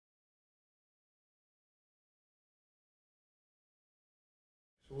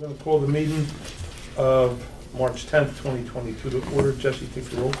We're going to call the meeting of March 10th, 2022 to order. Jesse, take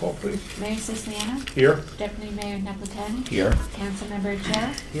the roll call, please. Mayor Siciliano? Here. Deputy Mayor Napolitani? Here. Councilmember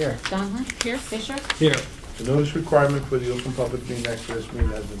Chair? Here. Donlin? Here. Fisher? Here. The notice requirement for the open public meeting next to this meeting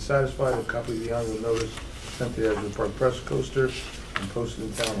has been satisfied. A copy of the annual notice sent to the Edgewood Park Press Coaster and posted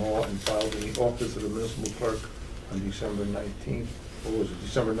in Town Hall and filed in the office of the municipal clerk on December 19th, or was it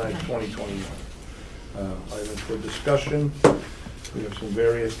December 9th, 2021. Items for discussion. We have some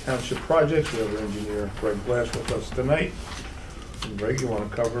various township projects. We have our engineer, Greg Glass, with us tonight. And Greg, you want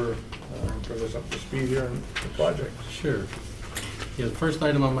to cover, bring us up to speed here on the project? Sure. Yeah, the first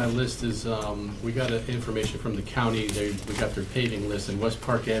item on my list is we got information from the county. We got their paving list, and West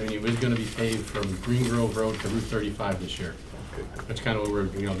Park Avenue is going to be paved from Green Grove Road to Route 35 this year. Okay. That's kind of what we're,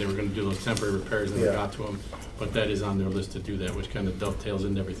 they were going to do those temporary repairs and we got to them, but that is on their list to do that, which kind of dovetails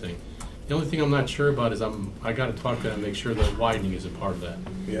into everything. The only thing I'm not sure about is I got to talk to them and make sure that widening is a part of that.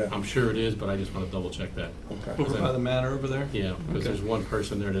 Yeah. I'm sure it is, but I just want to double check that. Okay. Over by the manor over there? Yeah, because there's one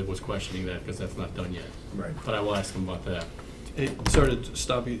person there that was questioning that because that's not done yet. Right. But I will ask them about that. Hey, sorry to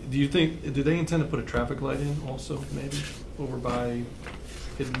stop you. Do they intend to put a traffic light in also, maybe? Over by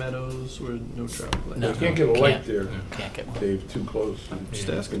Hidden Meadows or no traffic light? No, you can't get a light there, Can't get one. Dave, too close. Just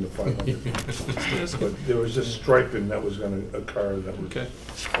Yeah. asking. In the 500. Just asking. But there was just striping that was going to occur that was, Okay.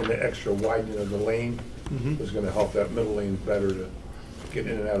 and the extra widening of the lane Mhm. was going to help that middle lane better to get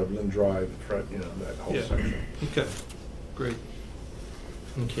in and out of Lynn Drive, that whole Yeah. section. Okay, great.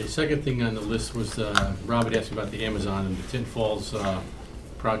 Okay, second thing on the list was, Robert asked me about the Amazon and the Tin Falls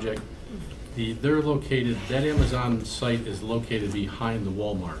project. They're located, that Amazon site is located behind the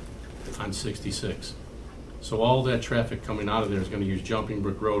Walmart on 66. So all that traffic coming out of there is going to use Jumping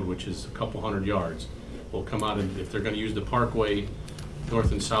Brook Road, which is a couple hundred yards. Will come out, and if they're going to use the Parkway,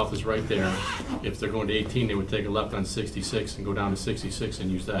 north and south is right there. If they're going to 18, they would take a left on 66 and go down to 66 and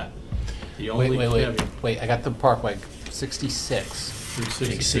use that. The only Wait, I got the Parkway, 66. Route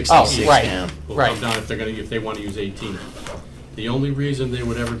 66 Oh, east right, will right. come down if they want to use 18. The only reason they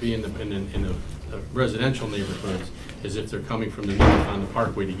would ever be in the residential neighborhoods is if they're coming from the north on the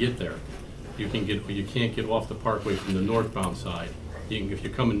Parkway to get there. You can't get off the Parkway from the northbound side. If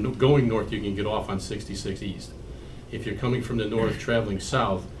you're going north, you can get off on 66 east. If you're coming from the north traveling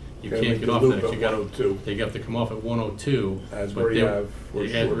south, you can't get off that. They have to come off at 102. As where you have,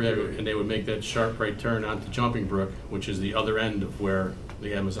 And they would make that sharp right turn onto Jumping Brook, which is the other end of where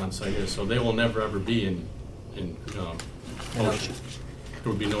the Amazon site is. So they will never ever be in Ocean.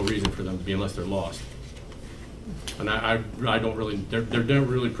 There would be no reason for them to be unless they're lost. And I don't really, they don't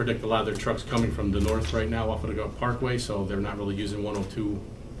really predict a lot of their trucks coming from the north right now off of the Parkway, so they're not really using 102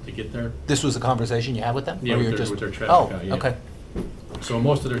 to get there. This was a conversation you had with them? Yeah, Or with you're their traffic Oh, out, yeah. okay, So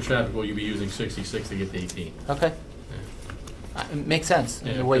most of their traffic will you be using 66 to get to 18. okay. It makes sense, in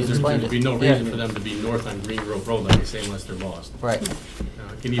Yeah, the way you because explained there'd it. be no Yeah. reason for them to be north on Green Grove Road, like I say, unless they're lost. Right,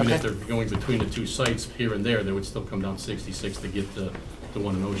 And even if Okay. they're going between the two sites here and there, they would still come down 66 to get the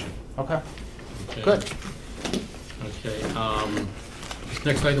one in Ocean. okay, Okay? good. Okay,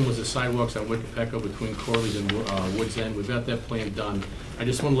 next item was the sidewalks on Wickapecco between Corley's and Woods End. We've got that plan done. I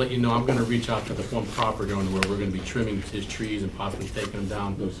just want to let you know, I'm going to reach out to the one property owner where we're going to be trimming his trees and possibly taking them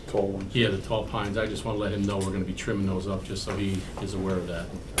down. Those tall ones. Yeah, the tall pines. I just want to let him know we're going to be trimming those up, just so he is aware of that.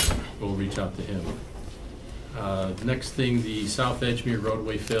 We'll reach out to him. Next thing, the South Edgemere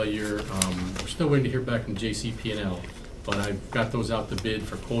roadway failure. We're still waiting to hear back from JCP&L, but I've got those out to bid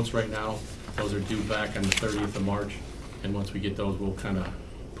for quotes right now. Those are due back on the 30th of March, and once we get those, we'll kind of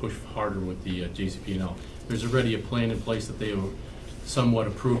push harder with the JCP&L. There's already a plan in place that they have somewhat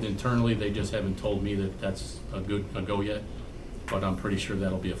approved internally. They just haven't told me that that's a go yet, but I'm pretty sure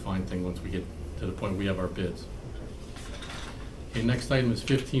that'll be a fine thing once we get to the point we have our bids. Okay, next item is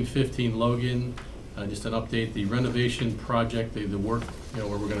 1515 Logan. Just an update, the renovation project, the work, where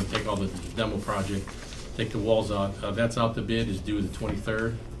we're going to take all the demo project, take the walls out. That's out to bid, is due the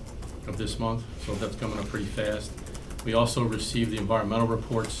 23rd of this month, so that's coming up pretty fast. We also received the environmental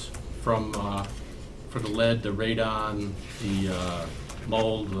reports from for the lead, the radon, the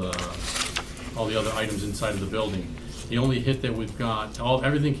mold, all the other items inside of the building. The only hit that we've got,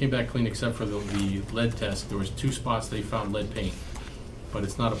 everything came back clean except for the lead test. There was 2 spots they found lead paint, but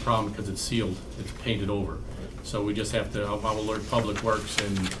it's not a problem because it's sealed, it's painted over. So we just have to, I'll alert Public Works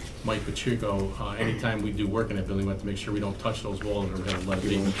and Mike Pacheco, anytime we do work in that building, we have to make sure we don't touch those walls or have lead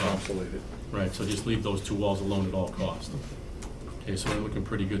paint Encapsulated. Right, so just leave those 2 walls alone at all costs. Okay, so we're looking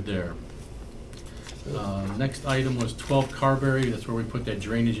pretty good there. Next item was 12 Carberry. That's where we put that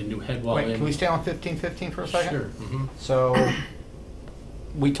drainage and new head wall in. Wait, can we stay on 1515 for a second? Sure. So,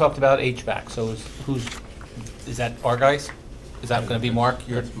 we talked about HVAC, so is that our guys? Is that gonna be Mark?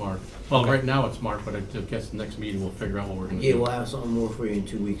 That's Mark. Well, Okay. right now it's Mark, but I guess the next meeting we'll figure out what we're gonna do. Yeah, we'll have something more for you in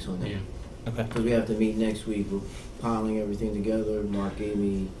 2 weeks on that. Yeah. Okay. Because we have to meet next week. We're piling everything together. Mark gave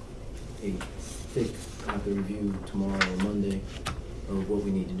me a thick copy review tomorrow or Monday of what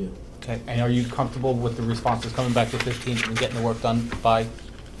we need to do. Okay, and are you comfortable with the responses coming back to 15th and getting the work done by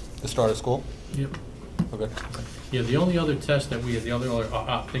the start of school? Yep. Okay. Yeah, the only other test that the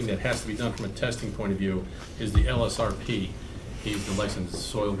other thing that has to be done from a testing point of view is the LSRP. He's the licensed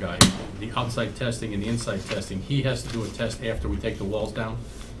soil guy. The outside testing and the inside testing, he has to do a test after we take the walls down.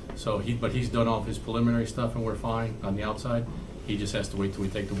 So but he's done all of his preliminary stuff and we're fine on the outside. He just has to wait till we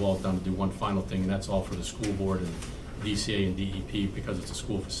take the walls down to do one final thing, and that's all for the school board and DCA and DEP, because it's a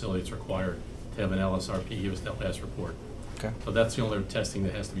school facility, it's required to have an LSRP, give us that last report. Okay. So that's the only testing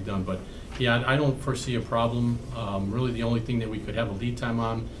that has to be done, but yeah, I don't foresee a problem. Really, the only thing that we could have a lead time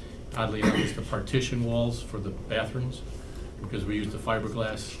on, oddly enough, is the partition walls for the bathrooms, because we use the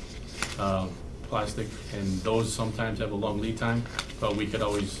fiberglass, plastic, and those sometimes have a long lead time, but we could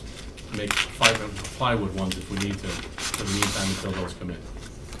always make plywood ones if we need to, for the meantime until those come in.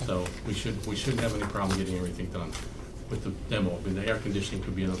 So we shouldn't have any problem getting everything done with the demo. I mean, the air conditioning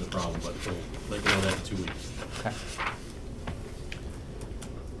could be another problem, but we'll let you know that in 2 weeks. Okay.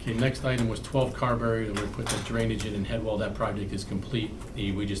 Okay, next item was 12 Carberry, we put the drainage in and head wall. That project is complete.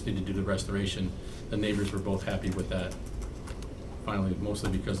 We just need to do the restoration. The neighbors were both happy with that. Finally, mostly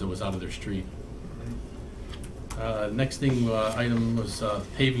because it was out of their street. Next thing, item was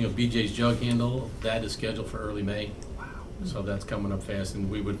paving of BJ's jug handle. That is scheduled for early May. Wow. So that's coming up fast, and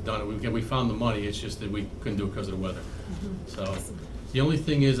we would have done it. We found the money, it's just that we couldn't do it because of the weather. So the only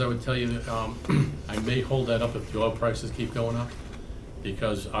thing is, I would tell you that I may hold that up if the oil prices keep going up,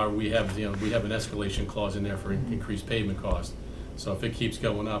 because we have an escalation clause in there for increased pavement costs. So if it keeps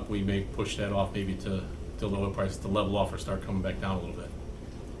going up, we may push that off maybe till the oil prices to level off or start coming back down a little bit.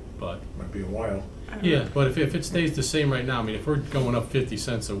 But Might be a while. yeah, but if it stays the same right now, I mean, if we're going up 50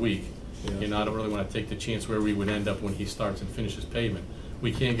 cents a week, Yeah. you know, I don't really want to take the chance where we would end up when he starts and finishes pavement.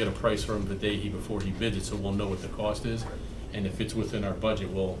 We can't get a price from him the day before he bids it, so we'll know what the cost is. And if it's within our budget,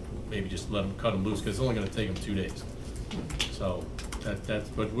 we'll maybe just let him cut him loose, because it's only going to take him 2 days. So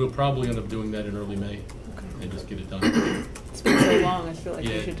but we'll probably end up doing that in early May and just get it done. It's been so long, I feel like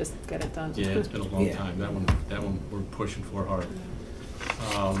Yeah. we should just get it done. Yeah, it's been a long Yeah. time. That one we're pushing for hard.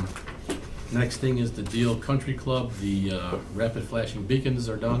 Next thing is the Deal Country Club. The rapid flashing beacons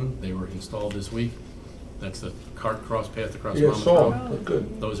are done. They were installed this week. That's the cart cross path across Yeah, Monmouth saw Road. it, looked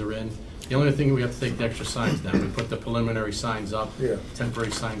good. Those are in. The only thing, we have to take the extra signs down. We put the preliminary signs up, Yeah.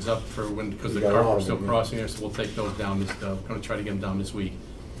 temporary signs up for because the You got a cart lot was of still them, yeah. crossing there, so we'll take those down. We're gonna try to get them down this week.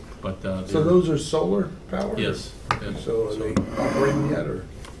 But So those are solar powered? yes. Yeah. So are they operating yet, or?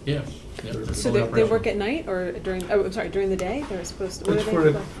 Yeah. Yeah, they're So fully they work operational. at night or during, oh, I'm sorry, during the day? They're supposed to, what It's are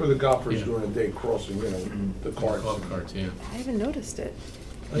for they? for the golfers Yeah. during the day crossing, you know, the carts. Golf carts, yeah. I haven't noticed it.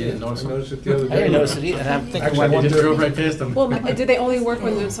 I You didn't notice I them? noticed it the other day. I didn't notice it either, and I'm thinking, Actually, when I You just wonder- drove right past them. Well, do they only work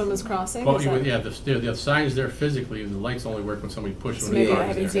when someone's crossing? Well, Is that- yeah, the sign's there physically, and the lights only work when somebody pushes So when the maybe I car is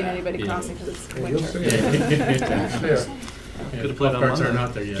haven't there. seen anybody Yeah. crossing because it's Yeah, you'll see winter. it. Yeah. It's there. Yeah, the Could've played golf on carts aren't Monday.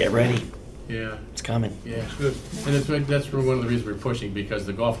 out there yet. Get ready, Yeah, it's coming. yeah. It's good. And that's one of the reasons we're pushing, because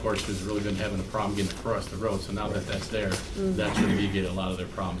the golf course has really been having a problem getting across the road, so now that that's there, that's gonna alleviate a lot of their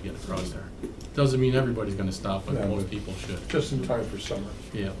problems getting across there. Doesn't mean everybody's gonna stop, but No, most but- people should. Just in time for summer.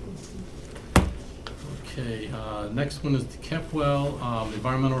 Yeah. Okay, next one is the Kepwell.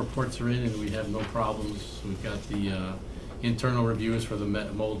 Environmental reports are in and we have no problems. We've got the internal reviews for the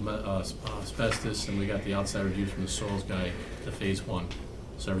mold, asbestos, and we got the outside reviews from the soils guy, the phase 1.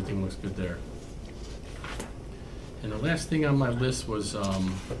 So everything looks good there. And the last thing on my list was,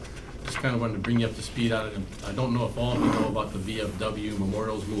 just kind of wanted to bring you up to speed on it. I don't know if all of you know about the VFW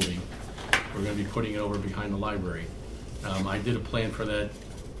Memorials moving. We're gonna be putting it over behind the library. I did a plan for that,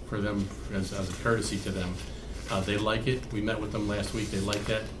 for them as a courtesy to them. They like it. We met with them last week. They like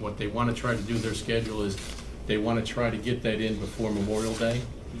that. What they want to try to do, their schedule is, they want to try to get that in before Memorial Day,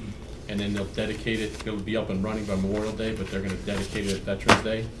 and then they'll dedicate it. It'll be up and running by Memorial Day, but they're going to dedicate it at Veterans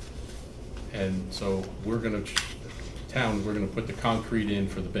Day. And so we're going to put the concrete in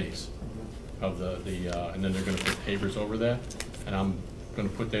for the base of and then they're going to put pavers over that. And I'm going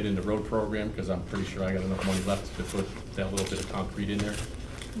to put that in the road program because I'm pretty sure I got enough money left to put that little bit of concrete in there.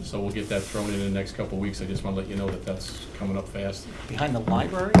 So we'll get that thrown in the next couple of weeks. I just want to let you know that that's coming up fast. behind the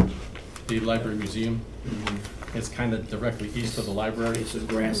library? The library museum, it's kind of directly east of the library, It's a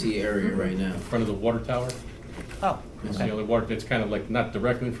grassy area right now. in front of the water tower. Oh, It's the okay. only water, it's kind of like not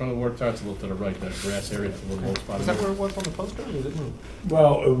directly in front of the water tower, it's a little to the right, that grass area, it's a little low spot. Is that where it was on the poster, or did it move?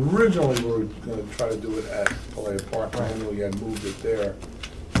 Well, originally, we were gonna try to do it at Palais Park, Right. and then we had moved it there,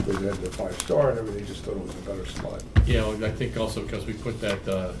 because they had the 5-star and everything, just thought it was a better spot. Yeah, well, I think also because we put that,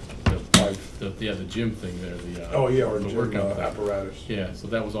 the gym thing there, Oh, yeah, or the gym workout thing. apparatus. Yeah, so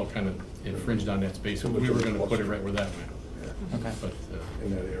that was all kind of infringed on that space, we were gonna put it right where that went, Yeah, Okay. but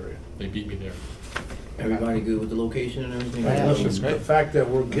in that area. they beat me there. Everybody good with the location and everything? Yeah, Listen, that's great. the fact that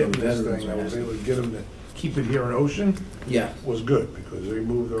we're getting this Veterans thing, I was are able to get them to keep it here in Ocean, Yeah. was good, because they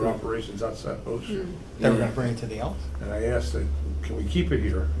moved their Good. operations outside Ocean. They were gonna bring it to the Elks? And I asked that, can we keep it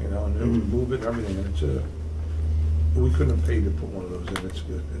here, you know, and then we move it and everything, and it's we couldn't have paid to put one of those in, it's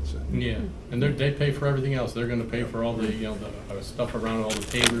good, it's Yeah, and they pay for everything else, they're gonna pay for all the, you know, the stuff around, all the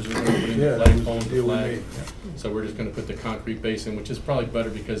pavers are gonna put in, yeah, the that was flagpoles, the the deal we flag. made. So we're just gonna put the concrete base in, which is probably better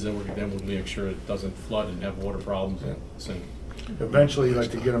because then we'll make sure it doesn't flood and have water problems Yeah. soon. Eventually, you'd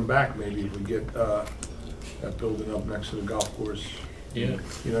like to get them back, maybe, if we get that building up next to the golf course. Yeah,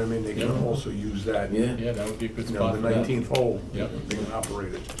 You know what I mean, they can Yeah. also use that. Yeah. yeah, that would be a good You know, spot the for that. 19th hole, Yep. they can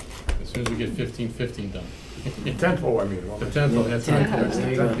operate it. As soon as we get 15-15 done. The 10th hole, I mean. The 10th, oh, that's right, Yeah. that's the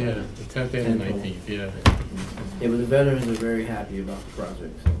There you 10th, go. yeah, the 10th and the 19th, yeah. Yeah, but the veterans are very happy about the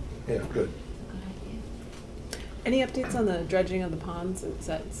project, so. Yeah, good. Any updates on the dredging of the ponds? Is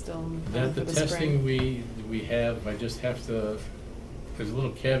that still That, for the the testing spring? we have, I just have to, there's a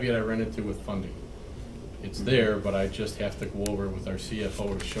little caveat I ran into with funding. It's there, but I just have to go over it with our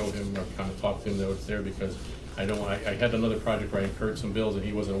CFO to show him, or kind of talk to him that it's there, because I had another project where I incurred some bills and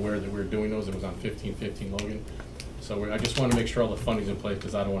he wasn't aware that we were doing those, it was on 1515 Logan. So I just want to make sure all the funding's in place,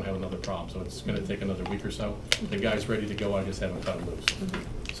 because I don't want to have another problem, so it's gonna take another week or so. The guy's ready to go, I just haven't cut him loose.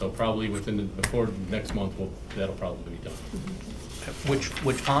 So probably before next month, that'll probably be done.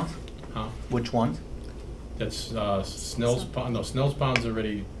 Which ponds? Huh? Which ones? That's Snell's Pond, no, Snell's Pond's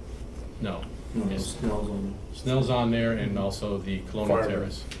already, no. No, It's- smells on Snell's on there, and also the Colonial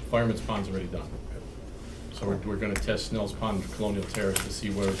Fireman's. Terrace. Fireman's Pond's already done. So we're gonna test Snell's Pond and Colonial Terrace to see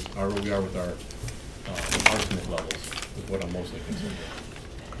where we are with our arsenic levels, is what I'm mostly concerned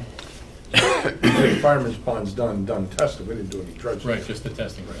with. The Fireman's Pond's done testing, we didn't do any dredging. Right, just the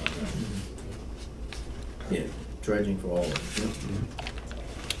testing ground. Yeah, dredging for all of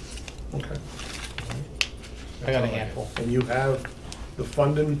it. Okay. I got a handful. And you have the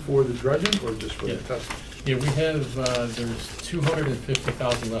funding for the dredging, or just for the Yeah. testing? Yeah, we have, there's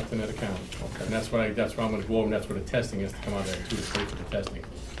 250,000 left in that account. Okay. And that's where I'm gonna go over, and that's where the testing has to come out of there too, to pay for the testing.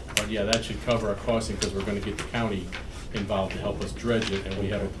 But yeah, that should cover our costing, because we're gonna get the county involved to help us dredge it, and we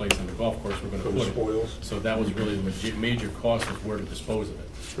have a place on the golf course we're gonna For the put it. spoils? So that was really the major cost, was where to dispose of it.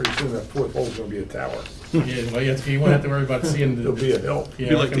 Pretty soon that 4th hole's gonna be a tower. Yeah, well, you won't have to worry about seeing the. There'll be a hill. Yeah,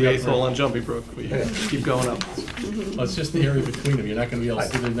 Be we're like gonna the have 8th to- hole on Jumpy Brook, we Yeah. keep going up. Well, it's just the area between them, you're not gonna be able to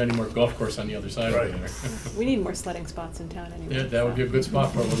see there's any more golf course on the other side Right. over there. We need more sledding spots in town anyway. Yeah, that would be a good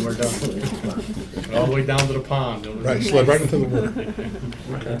spot for it when we're done. All the way down to the pond. Right, slid right into the water.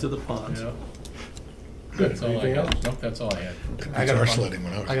 Right into the pond. Yeah. Good. That's all I Anything had. else? Nope, that's all I had. I got That's a our bunch- sledding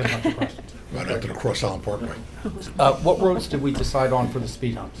when I I got a bunch of questions. right out to the Cross Island Parkway. What roads did we decide on for the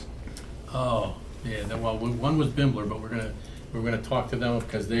speed humps? Oh, yeah, well, one was Bimbler, but we're gonna talk to them,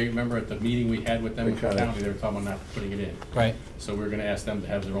 because they, remember at the meeting we had with them in They the kinda- county, they were talking about not putting it in. Right. So we're gonna ask them to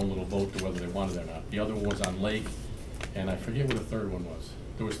have their own little vote to whether they wanted it or not. The other one was on Lake, and I forget what the third one was.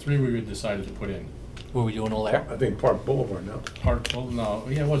 There was three we had decided to put in. Were we doing all there? I think Park Boulevard now. Park, no,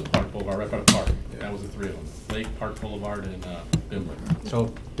 yeah, it was Park Boulevard, right by the park. That was the three of them. Lake, Park Boulevard, and Bimbler.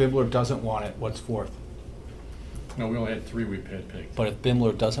 So Bibler doesn't want it, what's fourth? No, we only had three we had picked. But if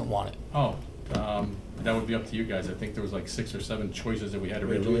Bimler doesn't want it, Oh, that would be up to you guys. I think there was like 6 or 7 choices that we had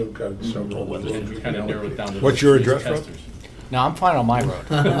We originally. got several. We kind of narrowed it down to. What's your those address, Rob? testers. now I'm fine on my road,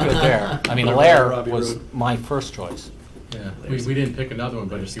 I'm good there. I mean, Right, Alaire Robbie was Road. my first choice. Yeah, we didn't pick another one,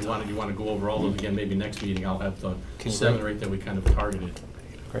 but if you want to go over all of them again, maybe next meeting, I'll have the Can you 7 bring- or 8 that we kind of targeted.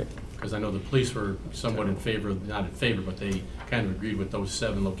 Great. Because I know the police were somewhat in favor, not in favor, but they kind of agreed with those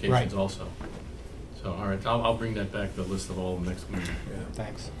 7 locations Right. also. So, all right, I'll bring that back, the list of all of them next week. Yeah.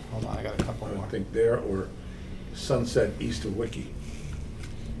 Thanks. Hold on, I got a couple I more. think there, or Sunset east of Wiki,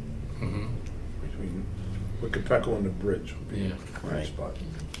 Mhm. between Wickapeckle and the bridge would be Yeah. a great spot.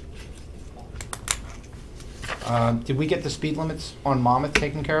 Did we get the speed limits on Monmouth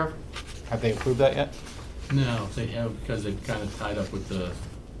taken care of? Have they approved that yet? No, they have, because they've kind of tied up with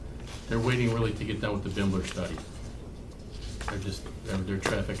they're waiting really to get done with the Bimbler study. Their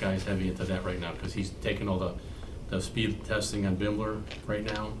traffic guy is heavy into that right now, because he's taking all the speed testing on Bimbler right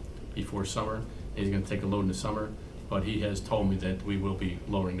now before summer. He's gonna take a load in the summer, but he has told me that we will be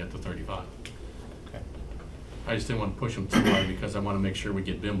lowering that to 35. Okay. I just didn't want to push them too hard because I want to make sure we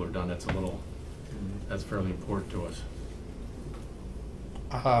get Bimler done. That's that's fairly important to us.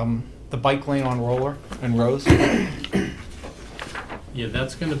 The bike lane on Roller and Rose. Yeah,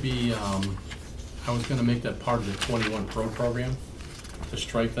 that's gonna be, I was gonna make that part of the 21 Pro program, to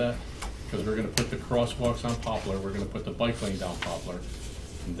stripe that, because we're gonna put the crosswalks on Poplar, we're gonna put the bike lane down Poplar,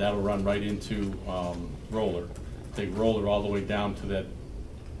 and that'll run right into Roller. Take Roller all the way down to that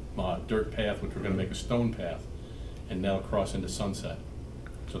dirt path, which we're gonna make a stone path, and that'll cross into Sunset.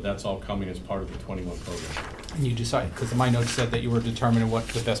 So that's all coming as part of the 21 program. And you decided, because my notes said that you were determining what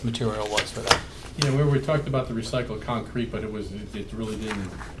the best material was for that. Yeah, we talked about the recycled concrete, but it really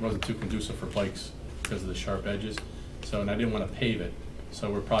wasn't too conducive for bikes because of the sharp edges. So, and I didn't want to pave it,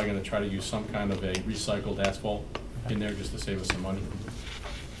 so we're probably going to try to use some kind of a recycled asphalt in there just to save us some money.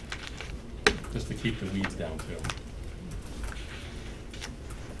 Just to keep the weeds down too.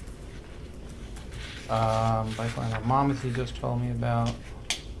 Bike lane on Monmouth you just told me about.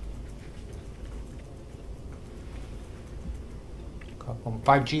 Couple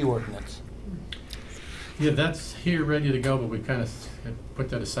 5G ordinance. Yeah, that's here, ready to go, but we kind of put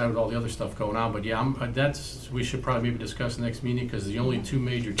that aside with all the other stuff going on. But yeah, we should probably maybe discuss next meeting, because the only two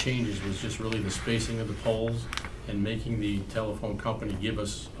major changes was just really the spacing of the poles and making the telephone company give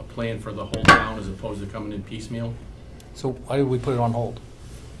us a plan for the whole town as opposed to coming in piecemeal. So why did we put it on hold?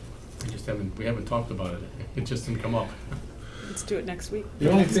 We haven't talked about it. It just didn't come up. Let's do it next week.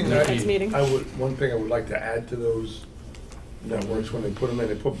 The only thing that Next meeting. one thing I would like to add to those networks, when they put them in,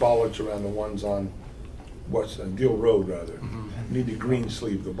 they put bollards around the ones on Deal Road, rather. Need to green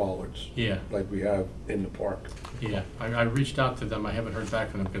sleeve the bollards. Yeah. Like we have in the park. Yeah, I reached out to them. I haven't heard back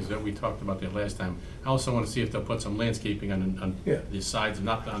from them because we talked about that last time. I also want to see if they'll put some landscaping on Yeah. the sides,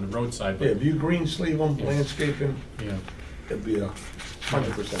 not on the roadside, but Yeah, if you green sleeve them, Yeah. landscaping, yeah, it'd be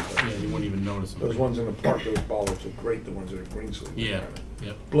 100% yeah, better. you wouldn't even notice them. Those ones in the park, those bollards are great, the ones that are green sleeve. Yeah,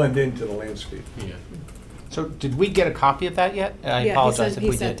 yep, Blend into the landscape. yeah, So did we get a copy of that yet? I Yeah, apologize if he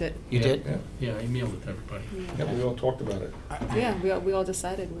we sent did. it. You Yeah. did? Yeah, yeah. I emailed it to everybody. yeah, we all talked about it. Yeah, we all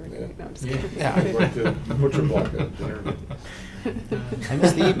decided we were, Yeah. no, I'm just Yeah. kidding. Yeah. Went to Butcher Block at dinner. I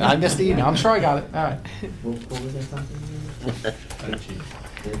missed the email. I missed the email. I'm sure I got it. All right. What was that talking Thank you.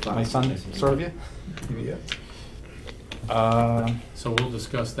 about? My son serve you? Yeah. So we'll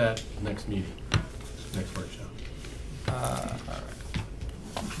discuss that next meeting, next workshop.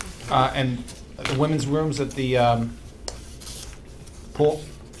 And the women's rooms at the pool?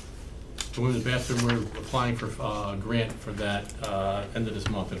 The women's bathroom, we're applying for a grant for that end of this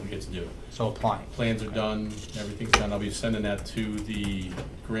month if it gets due. So applying. Plans are done, everything's done. I'll be sending that to the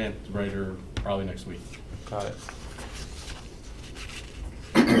grant writer probably next week. Got it.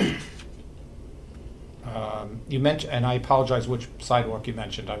 You mentioned, and I apologize which sidewalk you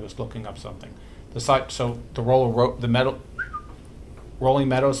mentioned, I was looking up something. So the Rolling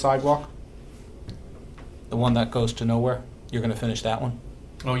Meadows sidewalk? The one that goes to nowhere? You're gonna finish that one?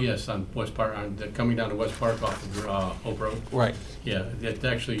 Oh, yes, on West Park, coming down to West Park off of Oak Road. Right. Yeah, it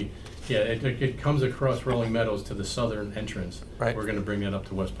actually, yeah, it comes across Rolling Meadows to the southern entrance. Right. We're gonna bring that up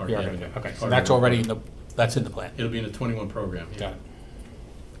to West Park Yeah, Avenue. okay, so Part that's of already that's in the plan. It'll be in the 21 program, yeah. Got it.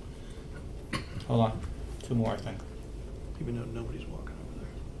 Hold on, two more, I think. Even though nobody's walking over there.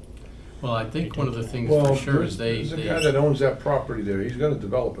 Well, I think one of the things Well, for sure is there's a guy that owns that property there. He's gonna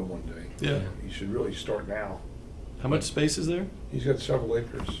develop it one day. Yeah. He should really start now. How much space is there? He's got several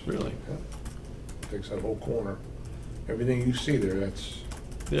acres. Really? Yeah. Takes that whole corner. Everything you see there,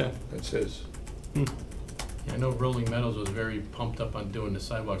 Yeah. that's his. Hmm. Yeah, I know Rolling Meadows was very pumped up on doing the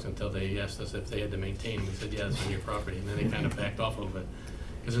sidewalks until they asked us if they had to maintain them. We said, yeah, it's on your property, and then they kind of backed off a little bit.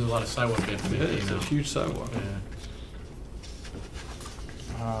 Because there's a lot of sidewalks they have to Yeah, maintain it's a now. huge sidewalk.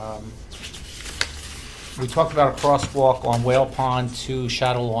 Yeah. We talked about a crosswalk on Whale Pond to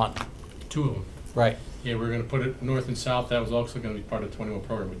Shadow Lawn. Two of them. Right. Yeah, we're gonna put it north and south. That was also gonna be part of the 21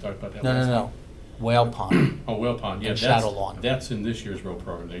 program. We talked about that No, last no, time. no. Whale Pond. Oh, Whale Pond, yeah. And that's- Shadow Lawn. That's in this year's road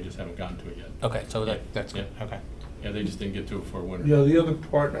program. They just haven't gotten to it yet. Okay, so that's good, Yeah. okay. Yeah, they just didn't get to it before winter. You know, the other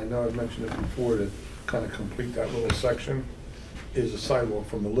part, I know I mentioned it before, to kind of complete that little section, is a sidewalk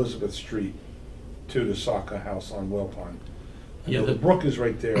from Elizabeth Street to the Saka House on Whale Pond. I Yeah, know the the- brook is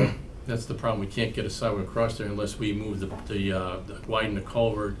right there. That's the problem. We can't get a sidewalk across there unless we move widen the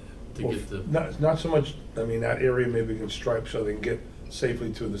culvert to Well, get the. Not so much, I mean, that area maybe we can stripe so they can get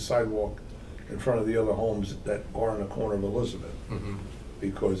safely to the sidewalk in front of the other homes that are on the corner of Elizabeth, Mhm.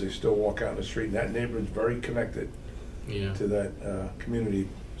 because they still walk out in the street, and that neighborhood's very connected Yeah. to that community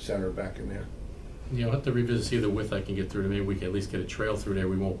center back in there. You know, I'll have to revisit, see the width I can get through, to maybe we can at least get a trail through there.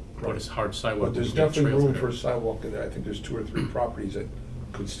 We won't put a hard sidewalk. But there's we can get a definitely trail room through for a there. sidewalk in there. I think there's 2 or 3 properties that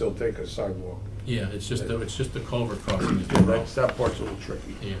could still take a sidewalk. Yeah, it's just the culvert crossing is the Yeah, road. that part's a little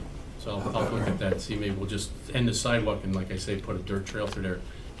tricky. Yeah, so I'll look at that, see, maybe we'll just end the sidewalk and, like I say, put a dirt trail through there.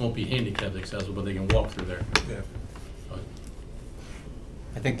 Won't be handicap accessible, but they can walk through there. Yeah. But,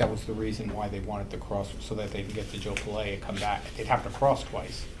 I think that was the reason why they wanted to cross, so that they can get to Joe Palais and come back. They'd have to cross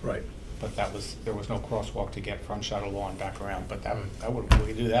twice, Right. but there was no crosswalk to get from Shuttle Law and back around, but we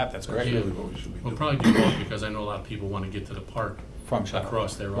could do that, that's That's great. really what we should be we'll doing. probably do both, because I know a lot of people want to get to the park From Shuttle.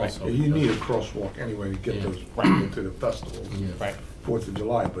 across there Right. also. Yeah, you need a because- crosswalk anyway to get Yeah. those right into the festival, Yeah. Right. 4th of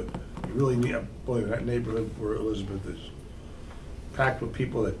July, but you really need, boy, that neighborhood where Elizabeth is packed with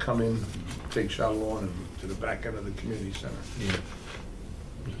people that come in, take Shuttle on and to the back end of the community center. Yeah.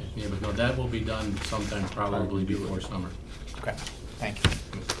 Okay. Yeah, but no, that will be done sometime probably do it. before summer. Okay, thank you.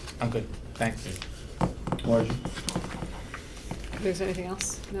 I'm good, thanks. Okay. Margie? If there's anything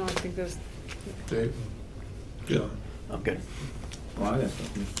else? No, I think there's, Dave? John? I'm good. Well, I got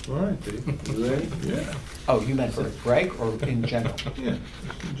something. All right, Dave. You ready? Yeah, Oh, you meant for Greg or in general? yeah,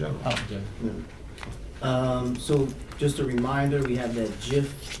 in general. Oh. Okay. So just a reminder, we have that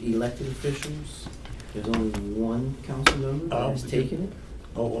GIF elected officials. There's only one council member that has did you- taken it.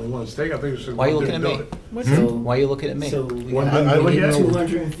 Oh, only one stake? I think it said. Why are you one looking at didn't me? do it. what's So- the, Why are you looking at me? So we One- got I look at it.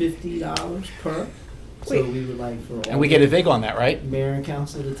 $250 per. So Wait. we would like for all. And we get a vig on that, right? Mayor and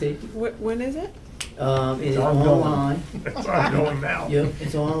council to take it. when is it? It is It's ongoing. online. It's ongoing now. Yep,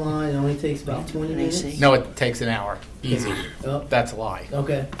 it's online. It only takes about 20 minutes. No, it takes an hour, easy. Oh, That's a lie.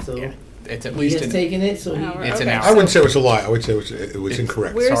 okay, so Yeah, it's at he least has an, taken it, so he. Hour. it's an Okay. hour. I wouldn't say it was a lie, I would say it was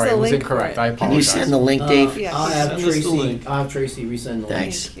incorrect. Where's Sorry, the it was link for incorrect, it? I Can apologize. Can you send the link, Dave? Yeah. I'll have Send us the Tracy, link. I'll have Tracy resend the link.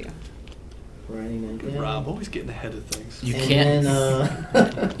 Thanks. Thank you. Writing that down. Rob, always getting ahead of things. You And can't,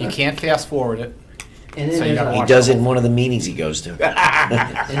 then, you can't fast forward it. and then So you there's gotta a- He watch does the it in whole- one of the meetings he goes to.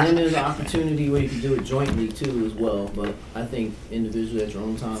 And then there's an opportunity where you can do it jointly too as well, but I think individually at your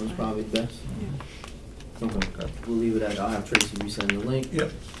own time is probably the best. Okay, we'll leave it at, I'll have Tracy resend the link.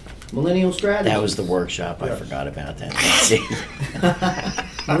 Yep. Millennial Strategies. That was the workshop, I Yes. forgot about that. See?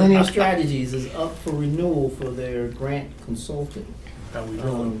 Millennial Strategies is up for renewal for their grant consultant. How we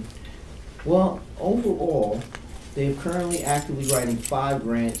doing? Well, overall, they are currently actively writing 5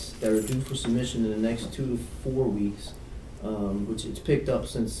 grants that are due for submission in the next 2 to 4 weeks, which it's picked up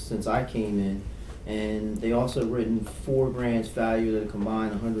since I came in. And they also written 4 grants valued at a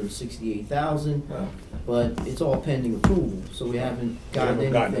combined $168,000, Well, but it's all pending approval, so we haven't we gotten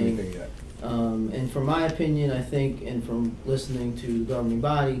haven't gotten anything. anything yet. And from my opinion, I think, and from listening to the governing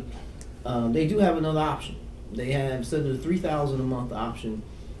body, they do have another option. They have, instead of the $3,000 a month option,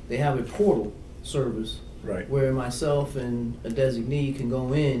 they have a portal service Right. where myself and a designee can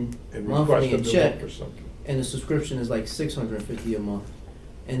go in And monthly request and a bill check, or something. and the subscription is like $650 a month.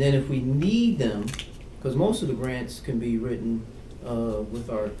 And then if we need them, because most of the grants can be written with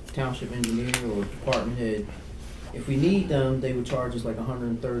our township engineer or department head, if we need them, they would charge us like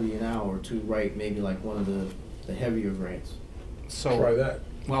 $130 an hour to write maybe like one of the heavier grants. Try So, that.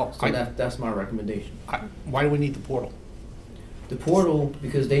 well, So that's my recommendation. why do we need the portal? The portal,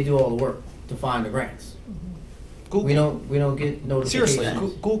 because they do all the work to find the grants. We don't get notifications. Seriously,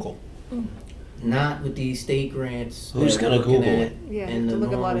 Google. Not with these state grants. Who's that we're gonna looking Google at it? Yeah, and to the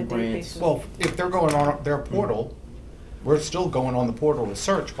look at a lot of normal grants. databases. Well, if they're going on their portal, we're still going on the portal to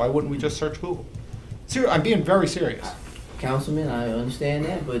search. Why wouldn't we just search Google? I'm being very serious. Councilman, I understand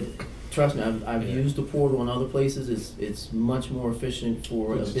that, but trust me, I've Yeah. used the portal in other places. It's much more efficient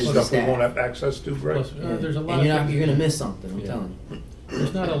for a business Stuff we won't staff. have access to, Greg? Plus, Yeah. there's a lot And of things. you're gonna miss something, I'm Yeah. telling you.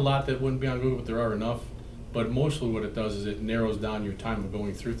 There's not a lot that wouldn't be on Google, but there are enough. But mostly what it does is it narrows down your time of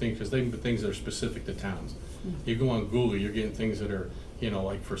going through things, because they can put things that are specific to towns. You go on Google, you're getting things that are,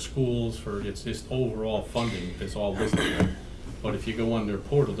 like for schools, it's just overall funding, it's all listed there. But if you go on their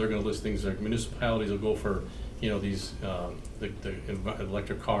portal, they're gonna list things like municipalities will go for, these, the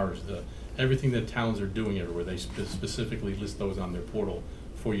electric cars, everything that towns are doing everywhere, they specifically list those on their portal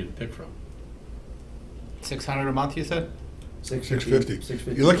for you to pick from. 600 a month, you said?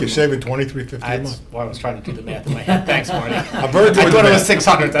 $650. You look, you're saving $23.50 a That's month. why I was trying to do the math in my head. Thanks, Marty. I'm very I good thought at it was math.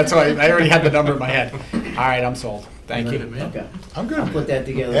 600, that's why, I already had the number in my head. All right, I'm sold. Thank Right, you. man? Okay, I'm good. I'll put that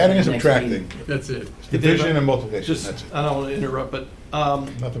together. Adding and for the next subtracting. meeting. That's it. Division and multiplication, Just, that's it. I don't want to interrupt, but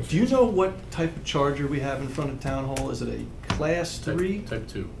Nothing do you know what type of charger we have in front of Town Hall? Is it a Class 3? Type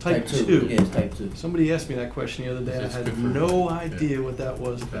 2. Type 2? Yes, type 2. Somebody asked me that question the other day. I It's had good for- no yeah. idea what that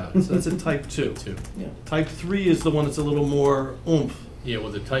was about. So that's a Type 2. Type 2. Yeah. Type 3 is the one that's a little more oomph. Yeah,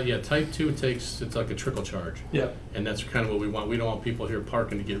 well, type 2 it's like a trickle charge. Yeah. And that's kind of what we want. We don't want people here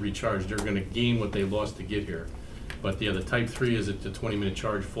parking to get recharged. They're gonna gain what they lost to get here. But the type 3 is a 20-minute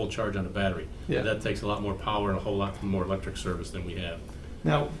charge, full charge on a battery. Yeah. That takes a lot more power and a whole lot more electric service than we have.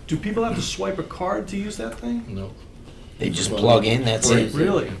 Now, do people have to swipe a card to use that thing? No. They just plug in, that's it.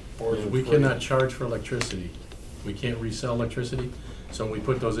 Really? We cannot charge for electricity. We can't resell electricity. So when we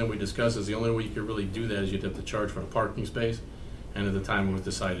put those in, we discussed is the only way you could really do that is you'd have to charge for a parking space. And at the time, it was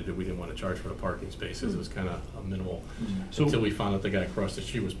decided that we didn't want to charge for the parking spaces. It was kind of a minimal, So- until we found out the guy across the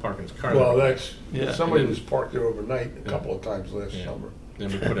street was parking his car. Well, there. Yeah. somebody was parked there overnight a couple of times last Yeah. summer.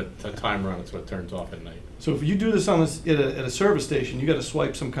 Then we put a timer on it so it turns off at night. So if you do this on this, at a service station, you gotta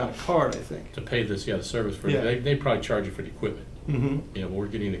swipe some kind of card, I think. To pay this, the service for Yeah. it, they probably charge you for the equipment. Mm-hmm. You know, but we're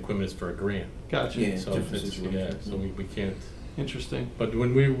getting the equipment is for a grant. Gotcha. Yeah. So different it's, situation. yeah, so we can't. Interesting. But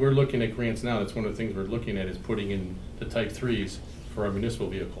when we're looking at grants now, that's one of the things we're looking at is putting in the type 3s for our municipal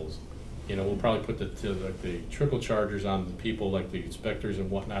vehicles. You know, we'll probably put the trickle chargers on the people like the inspectors and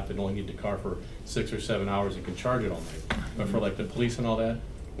whatnot that only need the car for 6 or 7 hours and can charge it all night. But for like the police and all that,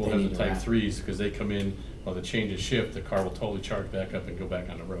 we'll They have need the to type wrap. 3s because they come in, while the change of shift, the car will totally charge back up and go back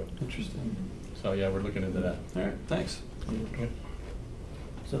on the road. Interesting. So yeah, we're looking into that. All right, thanks.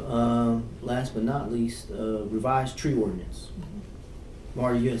 So, last but not least, revised tree ordinance.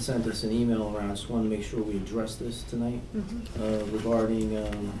 Marty, you had sent us an email around, I just wanted to make sure we address this tonight, regarding,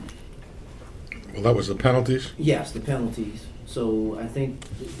 Well, that was the penalties? yes, the penalties. So I think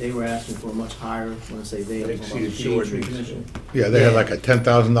they were asking for a much higher, when I say they, I'm They talking about the exceeded the Shade Tree ordinance. Commission. Yeah, they had Yeah. like a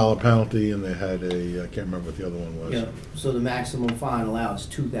 $10,000 penalty, and they had a, I can't remember what the other one was. Yeah, so the maximum fine allowed is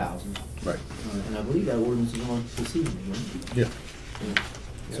 2,000. Right, And I believe that ordinance is on this evening, right? yeah. Yeah.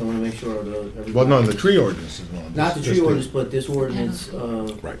 So I want to make sure that everybody. Well, no, the tree ordinance is one. Not the Just tree ordinance, but this ordinance,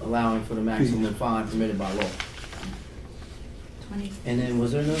 Right. allowing for the maximum fine permitted by law. 20. And then,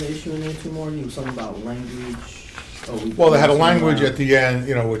 was there another issue in there too, Marty? It was something about language? Well, they had a language at the end,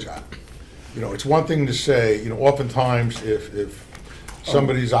 you know, which, you know, it's one thing to say, you know, oftentimes if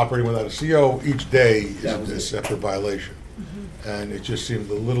somebody's operating without a CO, each day is That was a it. separate violation. And it just seemed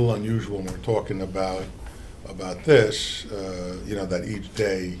a little unusual when we're talking about this, you know, that each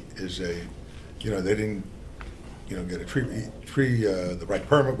day is a, you know, they didn't, you know, get a tree, the right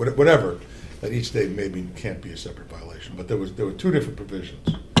permit, whatever, that each day maybe can't be a separate violation. But there were two different provisions,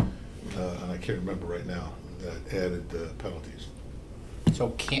 and I can't remember right now, that added penalties.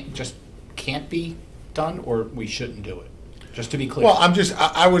 So can't be done, or we shouldn't do it? Just to be clear. Well,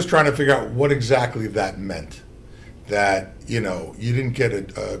 I was trying to figure out what exactly that meant. That, you know, you didn't get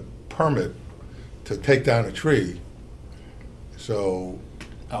a permit to take down a tree, so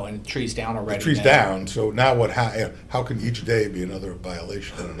Oh, and the tree's down the already. tree's then. down, so now what, how can each day be another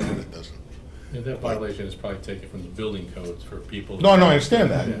violation? I don't know, it doesn't. Yeah, that violation is probably taken from the building codes for people. No, I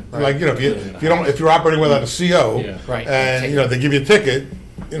understand that. Yeah. Like, you know, if you're operating without a CO, Yeah. Right. and, you know, they give you a ticket,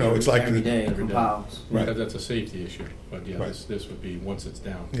 you know, it's like. Every day it Every day. compiles. Right. Because that's a safety issue, but yeah, Right. this would be once it's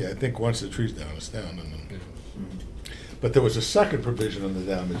down. Yeah, I think once the tree's down, it's down, and then. Yeah. But there was a second provision on the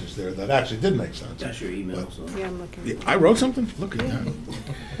damages there that actually did make sense. That's your email, so. Yeah, I'm looking. Yeah, I wrote something? Look at that.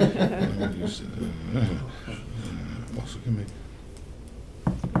 Also, give me.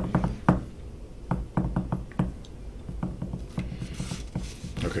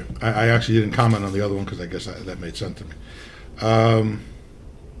 Okay, I actually didn't comment on the other one because I guess that made sense to me.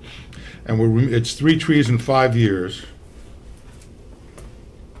 And it's 3 trees in 5 years,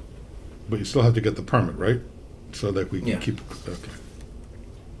 but you still have to get the permit, right? So that we can Yeah. keep, okay.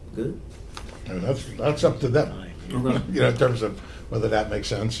 Good? I mean, that's up to them, Okay. you know, in terms of whether that makes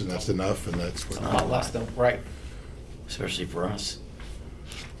sense and that's enough and that's A what. lot less than, right. Especially for us.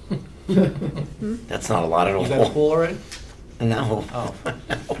 That's not a lot at You got a all. pool already? No. Oh.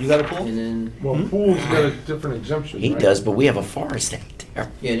 You got a pool? And then, Well, pools got a different exemption, He right? does, but we have a forest out there.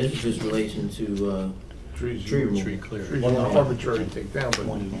 yeah, this is just relation to, Trees, tree you- removal. Tree clear. trees are not arbitrary to take down,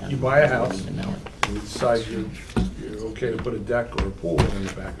 but you buy a house, Even know it. and you decide you're okay to put a deck or a pool in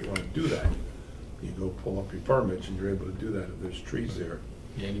the back, you wanna do that. You go pull up your permits and you're able to do that if there's trees there.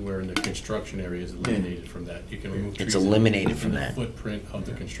 Yeah, anywhere in the construction area is eliminated from that. You can remove trees. It's eliminated from in the that. footprint of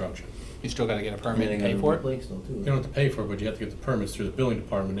the construction. You still gotta get a and permit they and gotta pay for it? replace though, too. You don't have to pay for it, but you have to get the permits through the building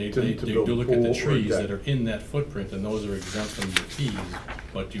department. They To do build a look at pool the or a trees deck. that are in that footprint, and those are exempt from the fees.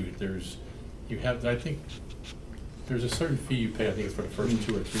 But I think, there's a certain fee you pay, I think it's for the first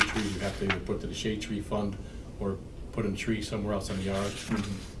 2 or 3 trees, you have to either put to the shade tree fund or put in a tree somewhere else in the yard.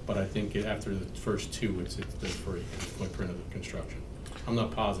 But I think after the first 2, they're free, in the footprint of the construction. I'm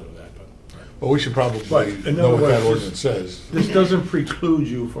not positive of that, but. Well, we should probably But, in know other what that words, ordinance says. This doesn't preclude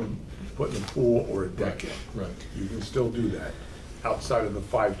you from putting a pool or a deck in. Right. You can still do that outside of the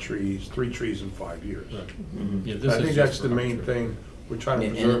 5 trees, 3 trees in 5 years. Right. Mhm. Yeah, this I is think just that's the for main arbitrary. thing. We're trying to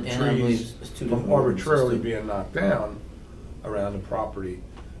Yeah, preserve and I believe trees it's 2 from different ordinances, arbitrarily too. being knocked down around the property.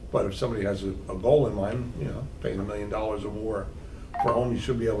 But if somebody has a goal in mind, you know, paying $1 million or more for home, you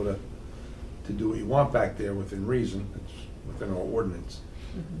should be able to do what you want back there within reason, it's within our ordinance,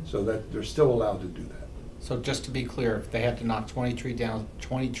 so that they're still allowed to do that. So just to be clear, if they had to knock 20 trees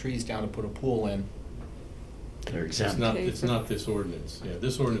down to put a pool in, They're It's exempt. not, it's not this ordinance. Yeah,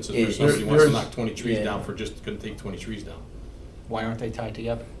 this ordinance Yeah, is for somebody who wants to there's- knock 20 trees yeah. down for just gonna take 20 trees down. why aren't they tied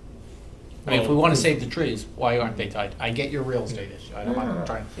together? I mean, if we Well, want to save the trees, why aren't they tied? I get your real estate issue, I'm not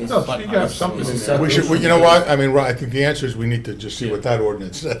trying. No, but you gotta have something in It's there. a We should, you know what, I mean, I think the answer is we need to just see what that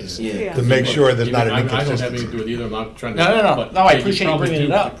ordinance says, Yeah. to make sure there's not an I don't have anything to inconsistency. do with either, I'm not trying to. No, but, no, I yeah, you appreciate you probably bringing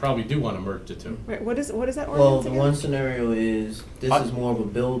do- it up. You probably do wanna merge the two. Wait, what is that Well, ordinance the again? one scenario is, this is more of a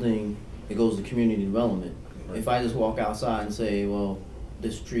building, it goes to community development. If I just walk outside and say, well,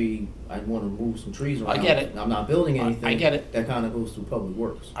 this tree, I wanna move some trees around. I get it. I'm not building anything. I get it. That kinda goes through Public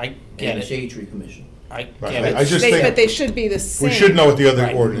Works. I get And the it, Shade Tree Commission. I Right, get it. I just But think they should be the same. we should know what the other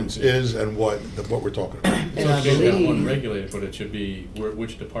Right. ordinance is and what we're talking about. It's And I okay to have one believe- regulated, but it should be,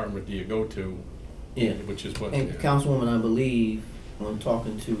 which department do you go to? Yeah. Which is what. And yeah. Councilwoman, I believe, when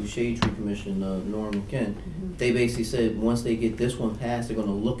talking to Shade Tree Commission, Norm McKen, they basically said, once they get this one passed, they're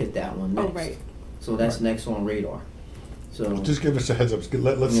gonna look at that one Oh, next. right. So that's next on radar. So, Just give us a heads up,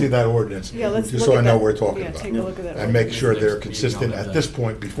 let's see that ordinance, Yeah, let's just look so I at know that. what we're talking Yeah, about. take a look at that. And make ordinance. sure they're Next meeting, consistent I'll have at that. this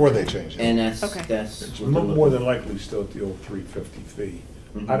point before they change it. and that's Okay. that's It's what they're more looking than likely still at the old 350 fee.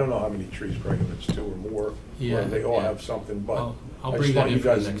 Mhm. I don't know how many trees bring, if it's 2 or more, or Yeah, they all yeah. have something, but I'll I bring just that want in you for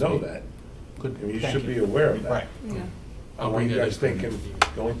the guys to next know meeting. that. Good, I mean, you thank should be aware of that. Right. Yeah. I I'll don't want bring you that guys in for the thinking, next meeting.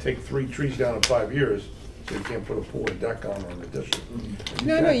 you only take 3 trees down in 5 years, so you can't put a pool or deck on in the district.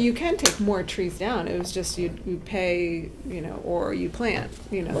 No, you can take more trees down. It was just you pay, or you plant,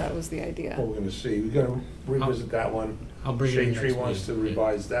 that was the idea. Well, we're gonna see, we're gonna revisit that one. I'll bring it in Shade Tree next wants to meeting, yeah.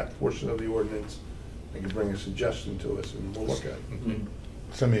 revise that portion of the ordinance, they can bring a suggestion to us and we'll look at it. Okay.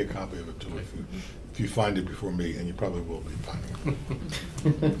 Send me a copy of it too, if you find it before me, and you probably will be finding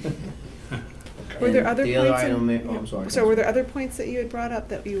it. Were there other The other points? item, in- I'm sorry. So were there other points that you had brought up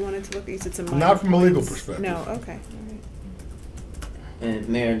that you wanted to look at? You said some minor Not from a legal points. perspective. No, okay, all right. And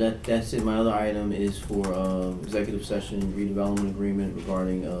Mayor, that's it. My other item is for executive session redevelopment agreement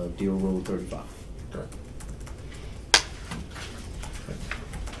regarding Deal Road 35. Okay.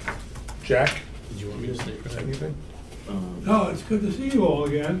 Jack, Did you want me to stay for that? anything? No, it's good to see you all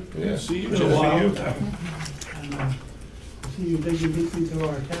again. Yeah. See you Good in to a see while. you. And see you digging deep into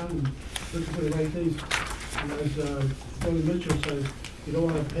our town and looking for the right things. And as Tony Mitchell says, you don't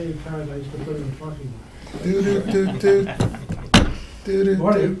want to pay cars I used to put in the parking lot.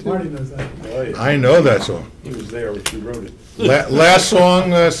 Marty knows that. Oh, yeah. I know that song. He was there when she wrote it. Last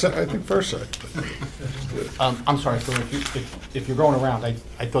song, I think first side. I'm sorry, so if you're going around,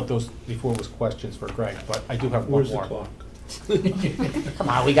 I thought those before was questions for Greg, but I do have one Where's the more. clock? Come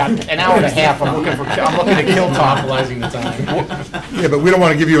on, we got an hour and a half, I'm looking to kill time. Monopolizing the time. Yeah, but we don't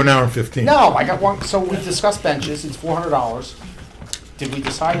want to give you an hour and 15. No, I got one, so we discussed benches, it's $400. Did we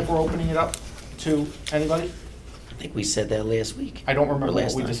decide if we're opening it up to anybody? I think we said that last week. I don't Or remember what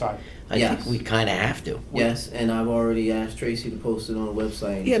last we time. decided. I Yes. think we kind of have to. Yes, and I've already asked Tracy to post it on the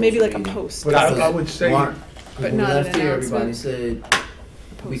website. Yeah, maybe like a social media. post. But I would say, Mark, But when we not an left here, everybody announcement. said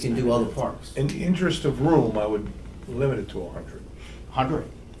we can do other parks. in the interest of room, I would limit it to 100. 100?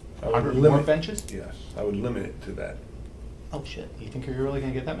 I would 100 more limit- benches? Yes, I would limit it to that. Oh, shit, you think you're really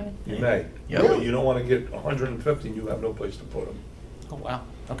gonna get that many? You may. Yeah. But you don't want to get 150 and you have no place to put them. Oh, wow,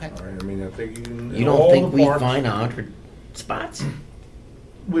 okay. All right, I mean, I think you can. You in all don't think the we parks, find 100 spots?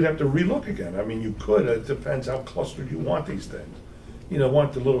 We'd have to relook again. I mean, you could, it depends how clustered you want these things.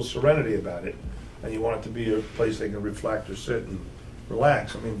 Want the little serenity about it, and you want it to be a place they can reflect or sit and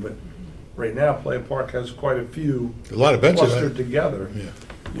relax. I mean, but right now, Play Park has quite a few A lot of benches. clustered together. Yeah.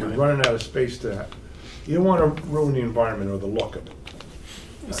 You're running out of space you don't want to ruin the environment or the look of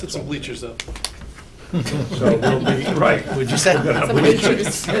it. Set some bleachers up. So we'll be, right. Would you say? Some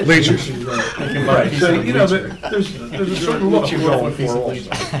bleachers. Bleachers. Right, so, there's a certain look you're going for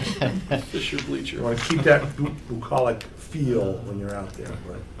also. Fisher bleacher. You want to keep that bucolic feel when you're out there,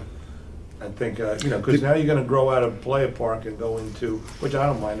 but I think, because now you're going to grow out of Play Park and go into, which I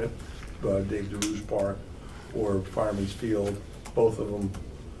don't mind it, Dave DeRouge Park or Fireman's Field, both of them,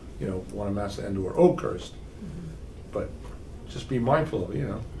 one in Massa and or Oakhurst. But just be mindful of,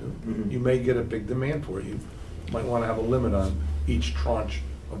 you may get a big demand for it. You might want to have a limit on each tranche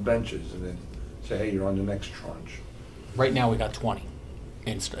of benches and then say, hey, you're on the next tranche. Right now, we got 20.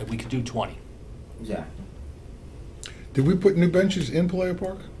 We could do 20. Exactly. Did we put new benches in Palaio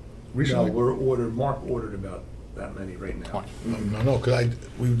Park No, recently? Mark ordered about that many right now. 20. No, because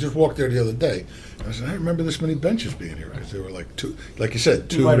we just walked there the other day. And I said, I remember this many benches being here, because there were like two, like you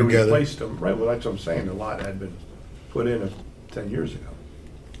said, You two might have together. replaced them, right, well, that's what I'm saying, a lot had been put in 10 years ago.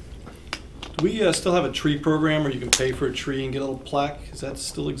 Do we still have a tree program where you can pay for a tree and get a little plaque? Does that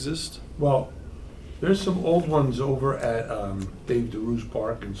still exist? Well, there's some old ones over at Dave DeRue's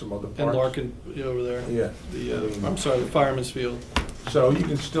Park and some other parks. And Larkin over there? Yeah. I'm sorry, the Fireman's Field. So you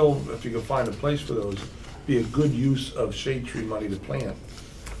can still, if you can find a place for those, be a good use of shade tree money to plant.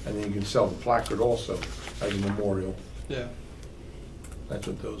 And then you can sell the placard also as a memorial. Yeah. That's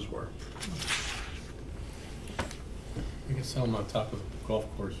what those were. We can sell them on top of the golf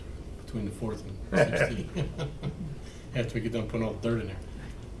course between the 4th and 16th. After we get done putting all the dirt in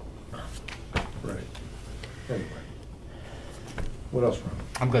there. Right. Anyway. What else, Ron?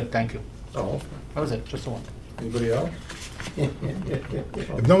 I'm good, thank you. Oh, That was it, just the one. anybody else?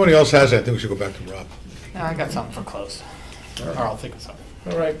 If nobody else has it, I think we should go back to Rob. Yeah, I got something for close. Or I'll think of something.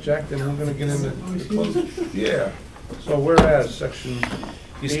 All right, Jack, then we're gonna get into the close. Yeah. So whereas section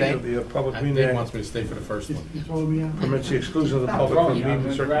You 8 stay? of the Public Dave Meeting wants Act me to stay for the first one. You told me, permits the exclusion of the public from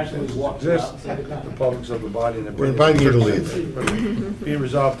meeting circumstances exist, the publics of the body and the. We're inviting you to leave. Be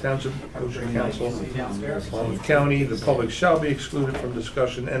resolved, Township, Ocean Council, Monmouth County, the public shall be excluded from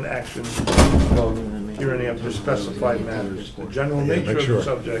discussion and action of hereinafter specified matters. The general Yeah, nature make of the sure.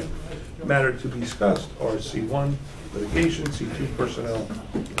 subject matter to be discussed are C1, litigation, C2, personnel,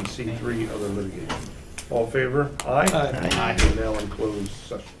 and C3, other litigation. All in favor? Aye? Aye. We're now in closed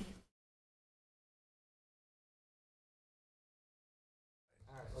session.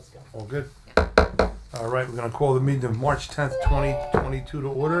 All good? All right, we're gonna call the meeting of March 10th, 2022 to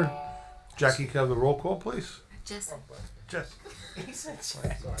order. Jackie, can I have the roll call, please? Jess. Jess.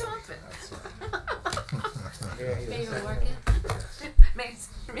 Mayor Larkin.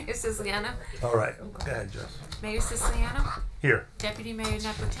 Mayor Siciliano. All right, go ahead, Jess. Mayor Siciliano. Here. Deputy Mayor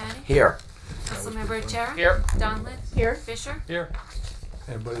Napotani. Here. Councilmember Chera. Here. Donlin. Here. Fisher. Here.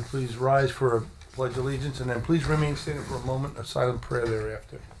 Everybody please rise for a pledge allegiance and then please remain standing for a moment, a silent prayer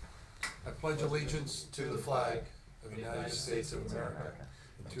thereafter. I pledge allegiance to the flag of the United States of America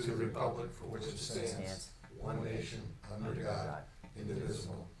and to the republic for which it stands, one nation, under God,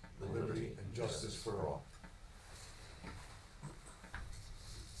 indivisible, with liberty and justice for all.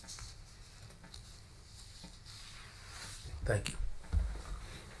 Thank you.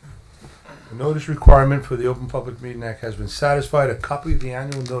 The notice requirement for the Open Public Meeting Act has been satisfied. A copy of the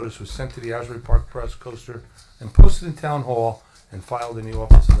annual notice was sent to the Asbury Park Press Coaster and posted in Town Hall and filed in the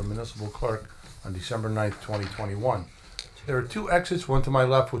office of the municipal clerk on December 9th, 2021. There are two exits, one to my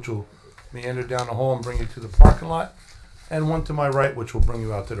left, which will meander down the hall and bring you to the parking lot, and one to my right, which will bring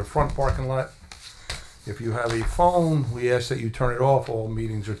you out to the front parking lot. If you have a phone, we ask that you turn it off. All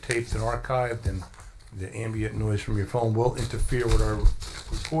meetings are taped and archived, and the ambient noise from your phone will interfere with our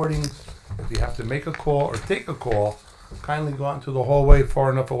recordings. If you have to make a call or take a call, kindly go out into the hallway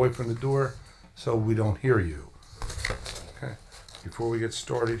far enough away from the door so we don't hear you. Okay. Before we get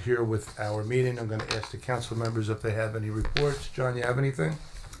started here with our meeting, I'm going to ask the council members if they have any reports. John, you have anything?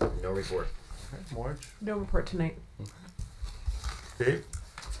 No report. Okay. Marge? No report tonight. Dave?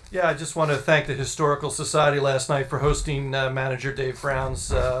 Yeah, I just want to thank the Historical Society last night for hosting manager Dave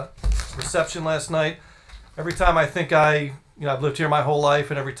Brown's reception last night. Every time I think I've lived here my whole life,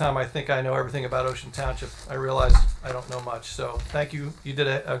 and every time I think I know everything about Ocean Township, I realize I don't know much. So thank you. You did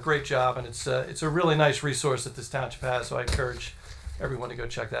a great job, and it's a really nice resource that this township has. So I encourage everyone to go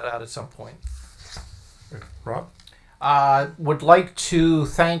check that out at some point. Rob? Would like to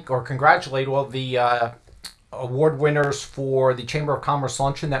thank or congratulate all the award winners for the Chamber of Commerce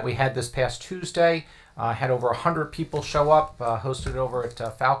luncheon that we had this past Tuesday. Had over 100 people show up, hosted over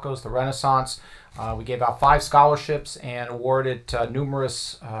at Falco's, the Renaissance. We gave out 5 scholarships and awarded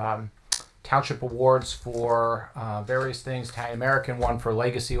numerous township awards for various things. Italian American won for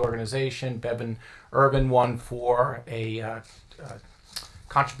Legacy Organization. Bevan Urban won for a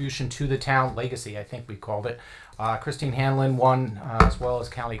contribution to the town, Legacy, I think we called it. Christine Hanlon won as well as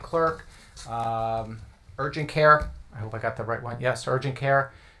County Clerk. Urgent Care, I hope I got the right one. Yes, Urgent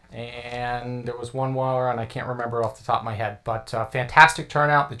Care. And there was one more, and I can't remember off the top of my head. But fantastic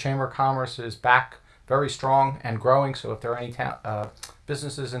turnout. The Chamber of Commerce is back very strong and growing. So if there are any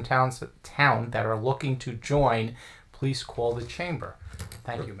businesses in town that are looking to join, please call the Chamber.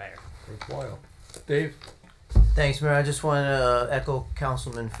 Thank you, Mayor. Worthwhile. Dave? Thanks, Mayor. I just want to echo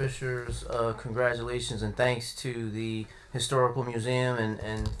Councilman Fisher's congratulations and thanks to the Historical Museum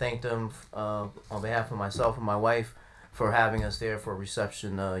and thank them on behalf of myself and my wife for having us there for a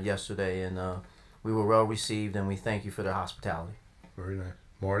reception yesterday. And we were well received, and we thank you for their hospitality. Very nice.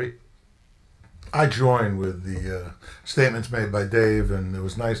 Marty? I join with the statements made by Dave, and it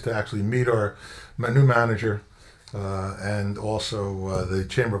was nice to actually meet our new manager. And also the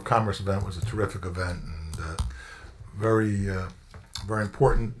Chamber of Commerce event was a terrific event, and very, very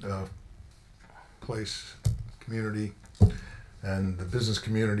important place, community, and the business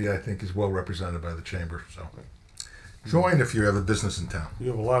community, I think, is well represented by the chamber. So join if you have a business in town. You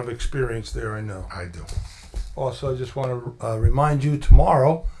have a lot of experience there, I know. I do. Also, I just want to remind you,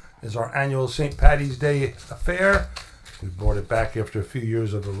 tomorrow is our annual St. Patty's Day affair. We brought it back after a few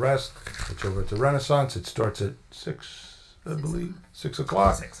years of arrest. It's over at the Renaissance. It starts at 6, I believe, 6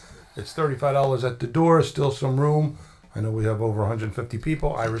 o'clock. It's $35 at the door, still some room. I know we have over 150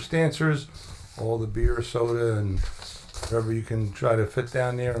 people, Irish dancers, all the beer, soda, and whatever you can try to fit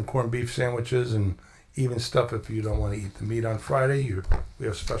down there, and corned beef sandwiches, and even stuff if you don't want to eat the meat on Friday. We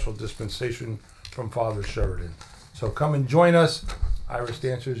have special dispensation from Father Sheridan. So come and join us, Irish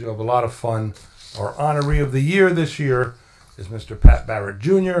dancers. You'll have a lot of fun. Our honoree of the year this year is Mr. Pat Barrett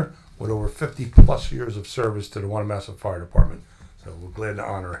Jr. with over 50 plus years of service to the Monmouth Fire Department. So we're glad to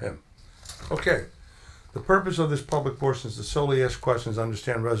honor him. Okay, the purpose of this public portion is to solely ask questions,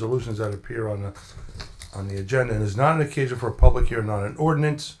 understand resolutions that appear on the agenda, and is not an occasion for a public hearing, not an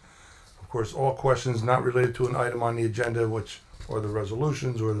ordinance. Of course, all questions not related to an item on the agenda, which or the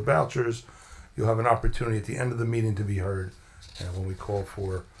resolutions or the vouchers, you'll have an opportunity at the end of the meeting to be heard, and when we call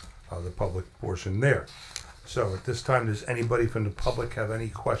for the public portion there. So at this time, does anybody from the public have any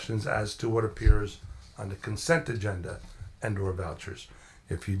questions as to what appears on the consent agenda and or vouchers?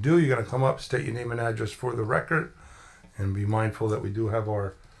 If you do, you're going to come up, state your name and address for the record, and be mindful that we do have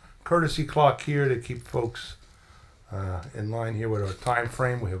our courtesy clock here to keep folks in line here with our time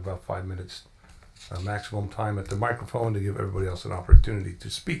frame. We have about 5 minutes maximum time at the microphone to give everybody else an opportunity to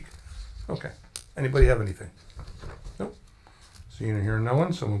speak. Okay. Anybody have anything? Nope. Seeing and hearing no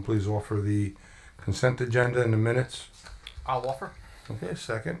one, someone please offer the consent agenda in the minutes. I'll offer. Okay,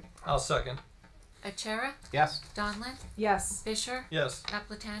 second. I'll second. Achara? Yes. Donlin? Yes. Fisher? Yes.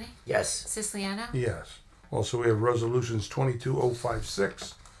 Naplatani? Yes. Siciliano? Yes. Also, we have resolutions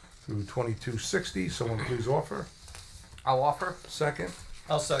 22056 through 2260. Someone please offer. I'll offer. Second.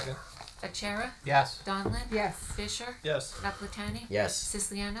 I'll second. Achara? Yes. Donlin? Yes. Fisher? Yes. Naplatani? Yes.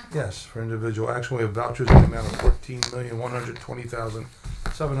 Siciliano? Yes. For individual action, we have vouchers in the amount of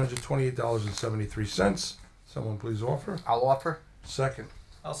 $14,120,728.73. Someone please offer. I'll offer. Second.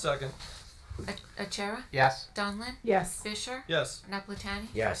 I'll second. Achara? Yes. Donlin? Yes. Fisher? Yes. Naplatani?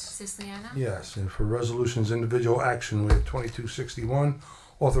 Yes. Siciliano? Yes. And for resolutions individual action, we have 2261.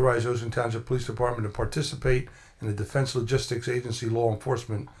 Authorize Ocean Township Police Department to participate in the Defense Logistics Agency Law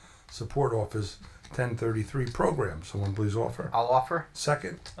Enforcement Support Office 1033 program. Someone please offer. I'll offer.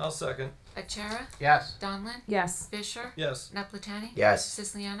 Second. I'll second. Achara? Yes. Donlin? Yes. Fisher? Yes. Naplatani? Yes.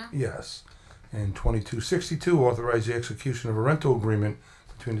 Siciliano? Yes. And 2262, authorize the execution of a rental agreement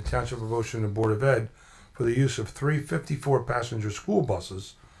between the Township of Ocean and Board of Ed for the use of 3 54-passenger school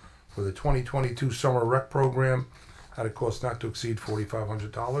buses for the 2022 Summer Rec Program at a cost not to exceed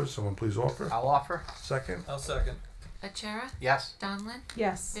 $4,500. Someone please offer. I'll offer. Second. I'll second. Achara? Yes. Donlin?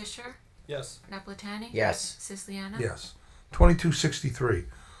 Yes. Fisher? Yes. Naplatani? Yes. Siciliano? Yes. 2263,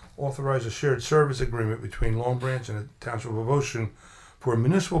 authorize a shared service agreement between Long Branch and the Township of Ocean for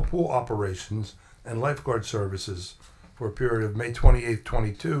municipal pool operations and lifeguard services for a period of May 28th,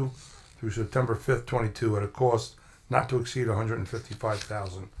 22 through September 5th, 22 at a cost not to exceed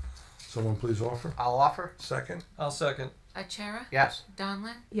 $155,000. Someone please offer. I'll offer. Second. I'll second. Achara? Yes.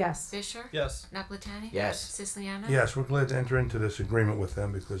 Donlin? Yes. Fisher? Yes. Naplatani? Yes. Siciliano? Yes, we're glad to enter into this agreement with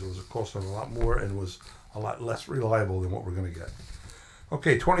them because it was a cost of a lot more and was a lot less reliable than what we're going to get.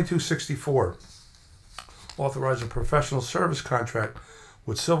 Okay, 2264. Authorize a professional service contract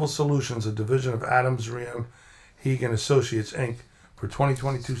with Civil Solutions, a division of Adams, Ream, Heeg and Associates, Inc. for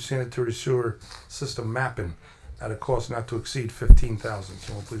 2022 sanitary sewer system mapping at a cost not to exceed $15,000.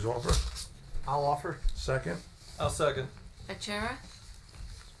 Someone please offer. I'll offer. Second. I'll second. Achara?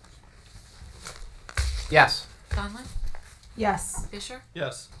 Yes. Donlin? Yes. Fisher?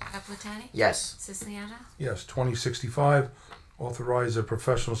 Yes. Naplatani? Yes. Siciliano? Yes, 2065, authorize a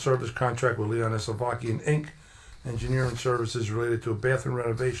professional service contract with Leon Slovakian Inc., engineering services related to bathroom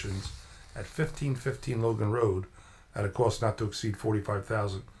renovations at 1515 Logan Road at a cost not to exceed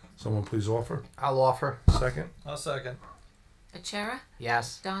 $45,000. Someone please offer. I'll offer. Second. I'll second. Achara?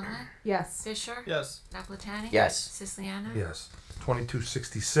 Yes. Donlin? Yes. Fisher? Yes. Naplatani? Yes. Siciliano? Yes.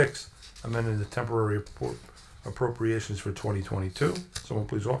 2266, amending the temporary appropriations for 2022. Someone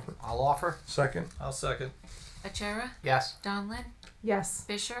please offer. I'll offer. Second. I'll second. Achara? Yes. Donlin? Yes.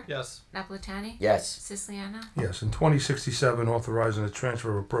 Fisher? Yes. Naplatani? Yes. Siciliano? Yes, and 2067, authorizing a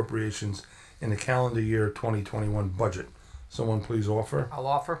transfer of appropriations in the calendar year 2021 budget. Someone please offer. I'll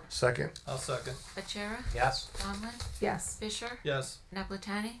offer. Second. I'll second. Achara? Yes. Donlin? Yes. Fisher? Yes.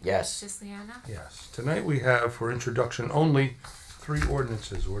 Naplatani? Yes. Siciliano? Yes. Tonight we have, for introduction only, 3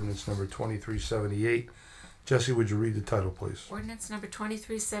 ordinances. Ordinance number 2378. Jesse, would you read the title, please? Ordinance number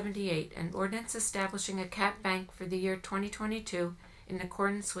 2378, an ordinance establishing a cap bank for the year 2022 in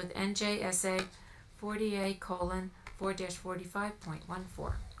accordance with NJSA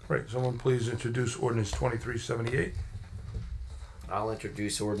 40A:4-45.14. Right. Someone please introduce ordinance 2378. I'll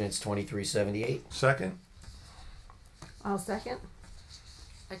introduce ordinance 2378. Second. I'll second.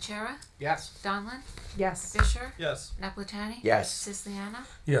 Achara? Yes. Donlin? Yes. Fisher? Yes. Naplatani? Yes. Siciliano?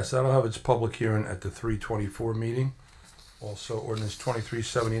 Yes, that'll have its public hearing at the 324 meeting. Also, ordinance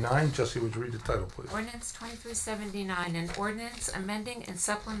 2379. Jesse, would you read the title, please? Ordinance 2379, an ordinance amending and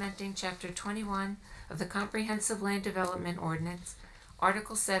supplementing Chapter 21 of the Comprehensive Land Development Ordinance,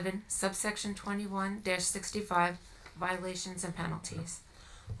 Article 7, subsection 21-65, violations and penalties.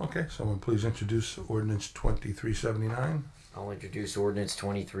 Okay, someone please introduce ordinance 2379. I'll introduce ordinance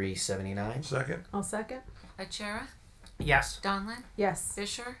 2379. Second. I'll second. Achara? Yes. Donlin? Yes.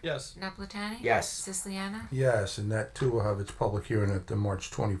 Fisher? Yes. Naplatani? Yes. Siciliano? Yes, and that too will have its public hearing at the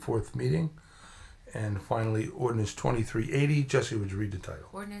March 24th meeting. And finally, ordinance 2380. Jesse, would you read the title?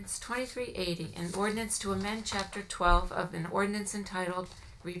 Ordinance 2380, an ordinance to amend Chapter 12 of an ordinance entitled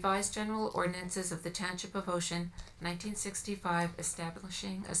Revised General Ordinances of the Township of Ocean, 1965,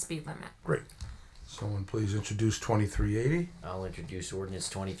 establishing a speed limit. Great. Someone please introduce 2380. I'll introduce ordinance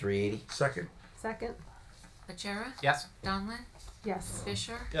 2380. Second. Second. Achara? Yes. Donlin? Yes.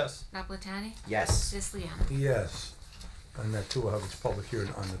 Fisher? Yes. Naplatani? Yes. Siciliano? Yes. And that too will have its public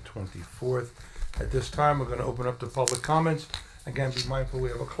hearing on the 24th. At this time, we're going to open up the public comments. Again, be mindful we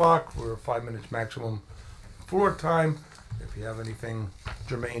have a clock. We're 5 minutes maximum floor time. If you have anything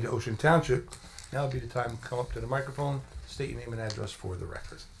germane to Ocean Township, now would be the time to come up to the microphone, state your name and address for the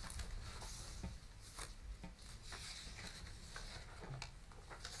record.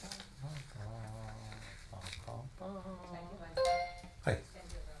 Hi.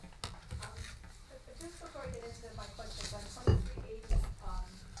 Just before I get into my questions, on 2380, can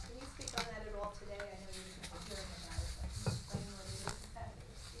you speak on that at all today? I know you're hearing about it, but explain what it is exactly.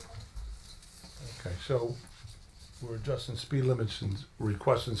 Okay, so we're adjusting speed limits and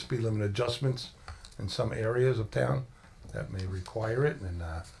requesting speed limit adjustments in some areas of town that may require it, and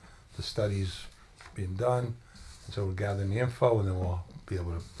the study's being done. And so we're gathering the info, and then we'll be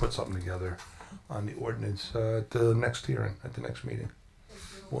able to put something together on the ordinance at the next hearing, at the next meeting.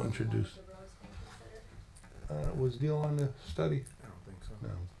 We'll introduce. Was Deal on the study? I don't think so. No,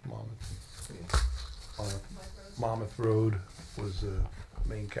 Monmouth. Monmouth Road was the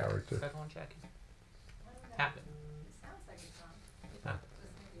main character. That on, Jackie? Tap it. Tap it.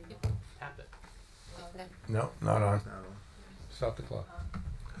 Tap it. No, not on. Stop the clock.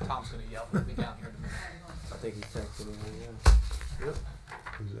 Tom's gonna yell. He'll be down here in a minute. I think he texted me,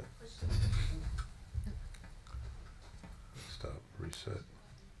 Who's that? Stop, reset. Is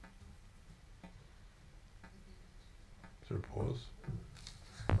there a pause?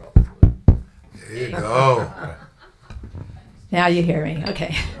 There you go. Okay. Now you hear me,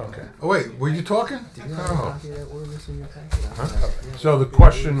 okay. Okay. Oh, wait, were you talking? Oh. So the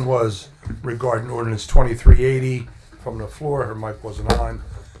question was regarding ordinance 2380 from the floor. Her mic wasn't on.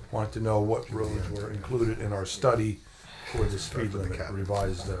 Wanted to know what roads were included in our study for the speed limit,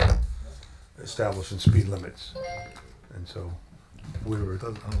 revised establishing speed limits. And so we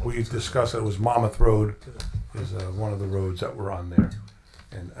discussed that it was Monmouth Road is one of the roads that were on there.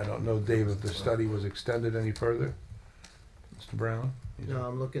 And I don't know, Dave, if the study was extended any further? Mr. Brown? No,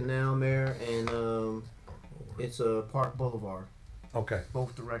 I'm looking now, Mayor, and it's a Park Boulevard. Okay,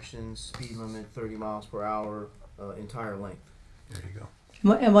 Both directions, speed limit 30 miles per hour, entire length. there you go.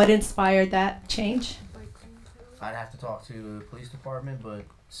 And what inspired that change? I'd have to talk to the police department, but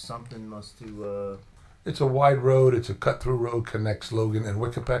something must to. It's a wide road. It's a cut-through road, connects Logan and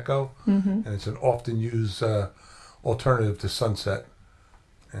Wickapeco, and it's an often used alternative to Sunset.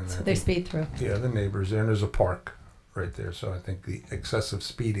 And So I they think- speed through. Yeah, the neighbors there, and there's a park right there. So I think the excessive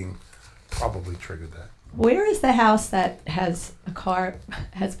speeding probably triggered that. Where is the house that has a car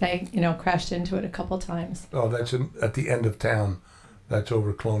has been, crashed into it a couple times? Oh, that's at the end of town. That's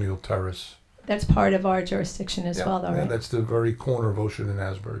over Colonial Terrace. That's part of our jurisdiction as well, though, Yeah, right? that's the very corner of Ocean and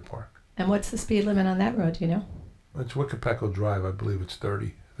Asbury Park. And what's the speed limit on that road, do you know? It's Wickapeco Drive. I believe it's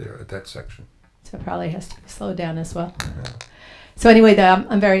 30 there at that section. So it probably has to be slowed down as well. Yeah. So anyway,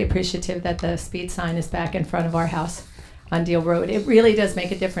 I'm very appreciative that the speed sign is back in front of our house on Deal Road. It really does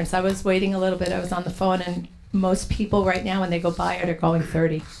make a difference. I was waiting a little bit. I was on the phone, and most people right now, when they go by it, are going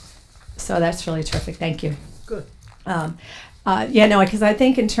 30. So that's really terrific. Thank you. Good. Yeah, no, because I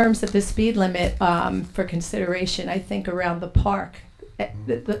think in terms of the speed limit for consideration, I think around the park,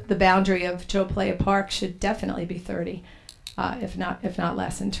 the boundary of Joe Playa Park should definitely be 30, if not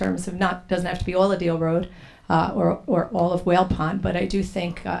less, in terms of doesn't have to be all of Deal Road or all of Whale Pond, but I do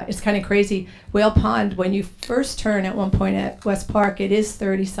think it's kind of crazy. Whale Pond, when you first turn at one point at West Park, it is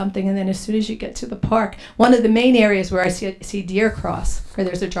 30 something, and then as soon as you get to the park, one of the main areas where I see deer cross, where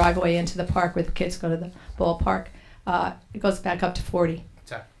there's a driveway into the park where the kids go to the ballpark, it goes back up to 40.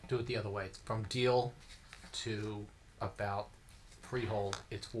 Do it the other way. From Deal to about Freehold,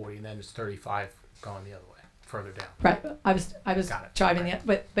 it's 40, and then it's 35 going the other way, further down. Right. I was driving the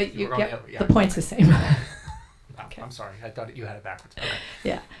but You you were get going the- yeah. the point's the same. Okay. I'm sorry. I thought you had it backwards. Okay.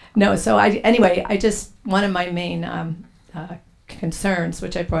 Yeah. No. So I just one of my main concerns,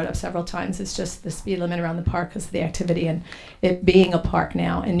 which I brought up several times, is just the speed limit around the park because of the activity and it being a park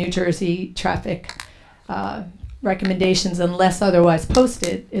now. In New Jersey, traffic recommendations, unless otherwise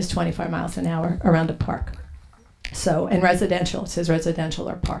posted, is 25 miles an hour around a park. So, and residential, it says residential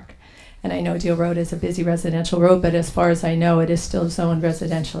or park. And I know Deal Road is a busy residential road, but as far as I know, it is still zoned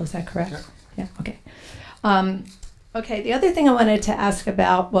residential. Is that correct? Yeah. Okay. Okay. The other thing I wanted to ask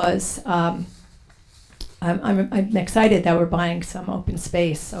about was I'm excited that we're buying some open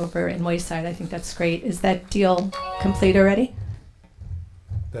space over in Wayside. I think that's great. Is that deal complete already?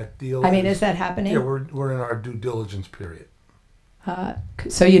 That deal. I mean, is that happening? Yeah, we're in our due diligence period.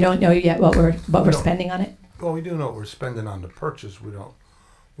 So you don't know yet what we're spending on it? Well, we do know what we're spending on the purchase.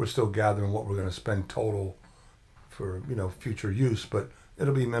 We're still gathering what we're going to spend total for future use, but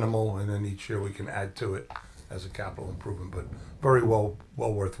it'll be minimal, and then each year we can add to it as a capital improvement. But very well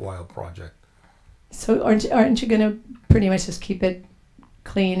worthwhile project. So aren't you going to pretty much just keep it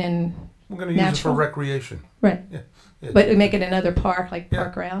clean and we're going to use it for recreation? Right. Yeah. But make it another park, like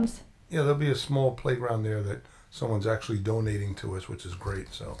park grounds? Yeah, there'll be a small playground there that someone's actually donating to us, which is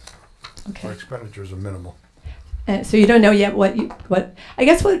great. So our expenditures are minimal. And so you don't know yet what I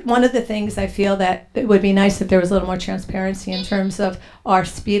guess one of the things I feel that it would be nice if there was a little more transparency in terms of our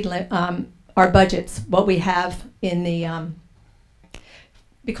our budgets, what we have in the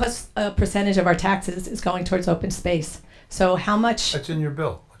because a percentage of our taxes is going towards open space. So how much? That's in your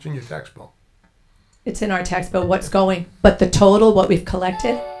bill. It's in your tax bill. It's in our tax bill. What's going? But the total, what we've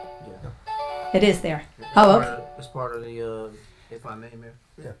collected, it is there. It's part of the, if I may, Mayor.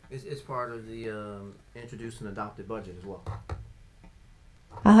 Yeah. It's part of the introduced and adopted budget as well.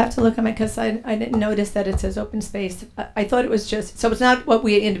 I'll have to look at it because I didn't notice that it says open space. I thought it was just, so it's not what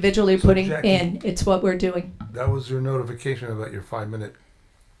we individually putting Jackie, in, it's what we're doing. That was your notification about your 5-minute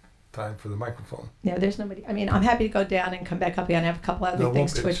time for the microphone. Yeah, there's nobody. I mean, I'm happy to go down and come back up here and have a couple other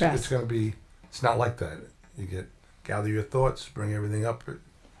things to address. It's going to be, it's not like that. You gather your thoughts, bring everything up.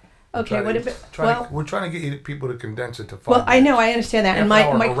 Okay, we're trying to get people to condense it to 5 Well, minutes. I know, I understand that. And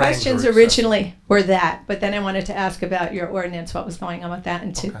my questions range originally were that, but then I wanted to ask about your ordinance, what was going on with that,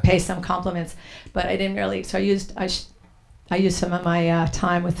 and to pay some compliments. But I didn't really, so I used some of my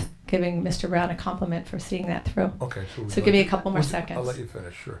time with giving Mr. Brown a compliment for seeing that through. Okay. So give me a couple more seconds. I'll let you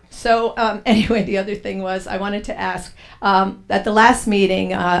finish, sure. So anyway, the other thing was I wanted to ask, at the last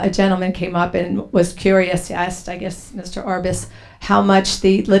meeting, a gentleman came up and was curious, asked, I guess, Mr. Arbus, how much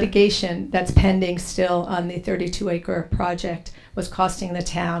the litigation that's pending still on the 32-acre project was costing the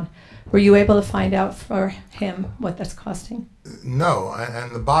town. Were you able to find out for him what that's costing? No,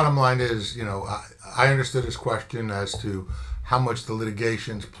 and the bottom line is, I understood his question as to how much the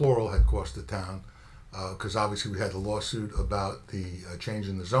litigations, plural, had cost the town, because obviously we had the lawsuit about the change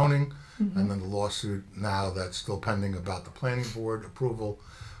in the zoning, and then the lawsuit now that's still pending about the planning board approval.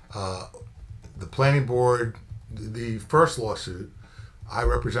 The planning board, the first lawsuit, I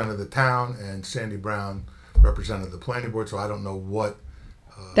represented the town, and Sandy Brown represented the planning board, so I don't know what...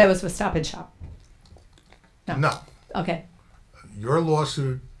 that was with Stop and Shop? No. Okay. Your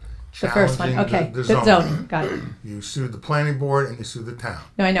lawsuit the first one, okay. the zoning. Got it. You sued the planning board and you sued the town.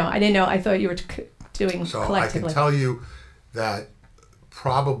 No, I know. I didn't know. I thought you were doing so collectively. I can tell you that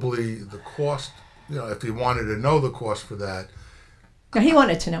probably the cost, if you wanted to know the cost for that. No, he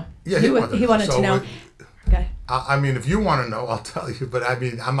wanted to know. Yeah, he wanted to know. Okay. I mean, if you want to know, I'll tell you. But I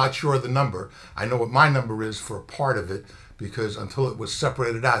mean, I'm not sure of the number. I know what my number is for a part of it, because until it was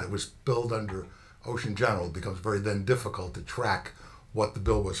separated out, it was billed under Ocean General. It becomes very then difficult to track what the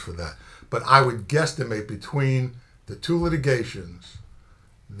bill was for that. But I would guesstimate between the two litigations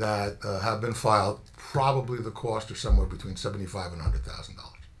that have been filed, probably the cost are somewhere between $75,000 and $100,000.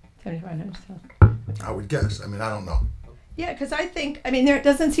 $7,500. I would guess. I mean, I don't know. Yeah, because I think, I mean, there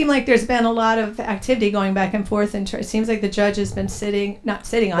doesn't seem like there's been a lot of activity going back and forth, and it seems like the judge has been not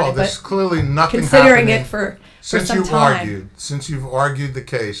sitting on Well, it, there's but clearly nothing considering happening it for since some you've time. Since you've argued the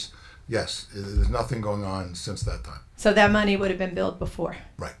case, yes, there's nothing going on since that time. So that money would have been billed before.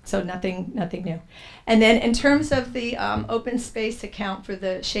 Right. So nothing new. And then in terms of the open space account for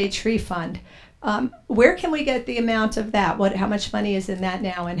the shade tree fund, where can we get the amount of that? How much money is in that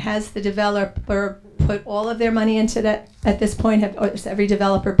now? And has the developer put all of their money into that at this point? Or is every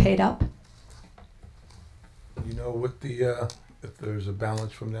developer paid up? You know what the, if there's a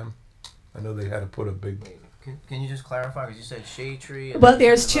balance from them? I know they had to put a big, Can you just clarify? Because you said shade tree. And Well,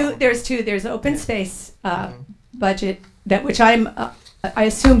 there's two. There's open space budget which I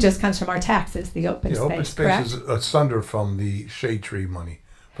assume just comes from our taxes. The open space. Open space correct? is asunder from the shade tree money.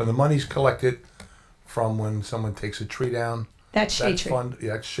 From the money's collected from when someone takes a tree down. That's shade tree. Fund,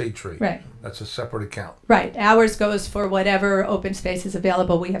 yeah, that's shade tree. Right. That's a separate account. Right. Ours goes for whatever open space is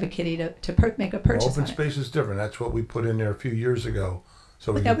available. We have a kitty to make a purchase. Open on it. space is different. That's what we put in there a few years ago.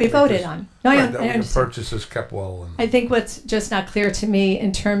 So That we voted on. No, I that we can understand. purchase as kept well. And I think what's just not clear to me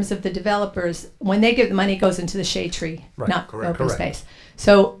in terms of the developers, when they give the money, it goes into the shade tree, Right, not correct, open correct. space.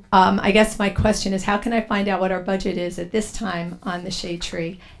 So I guess my question is, how can I find out what our budget is at this time on the shade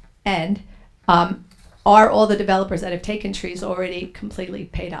tree? And are all the developers that have taken trees already completely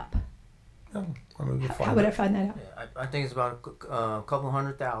paid up? No, I mean, we'll How find would out. I find that out? Yeah, I think it's about a couple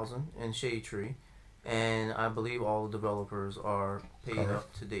 $100,000 in shade tree, and I believe all the developers are paid Correct.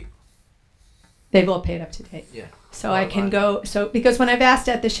 up to date. They've all paid up to date. Yeah. So I can go. So because when I've asked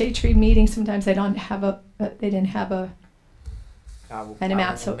at the shade tree meeting, sometimes they don't have they didn't have an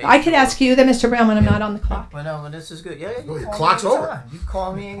amount. So I could ask you then, Mr. Brown, when I'm not on the clock. But no, but this is good. Yeah, you Well, can your call clock's me over. anytime. You can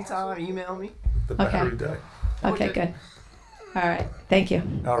call me anytime, email me. The Okay. battery died. Okay, good. All right. Thank you.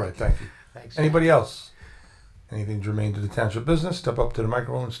 All right, thank you. Thanks. Anybody else? Anything germane to the township business? Step up to the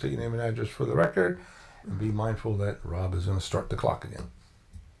microphone and state your name and address for the record. And be mindful that Rob is going to start the clock again.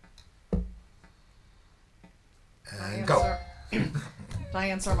 And go.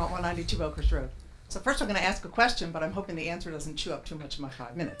 Diane Sarmont, 192 Oakers Road. So first I'm going to ask a question, but I'm hoping the answer doesn't chew up too much of my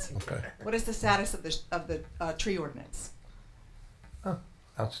 5 minutes. Okay. What is the status of the tree ordinance?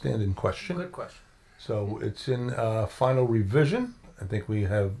 Outstanding question. Good question. So it's in final revision. I think we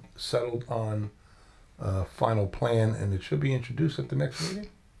have settled on final plan, and it should be introduced at the next meeting,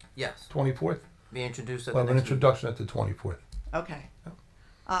 Yes. 24th. Be introduced at We'll the have an next meeting. introduction at the 24th. Okay.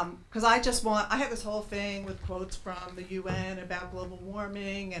 Because I have this whole thing with quotes from the UN about global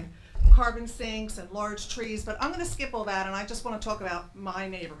warming and carbon sinks and large trees, but I'm going to skip all that and I just want to talk about my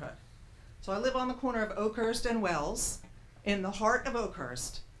neighborhood. So I live on the corner of Oakhurst and Wells, in the heart of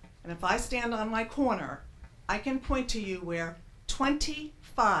Oakhurst, and if I stand on my corner, I can point to you where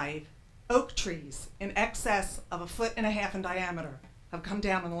 25 oak trees in excess of 1.5 feet in diameter have come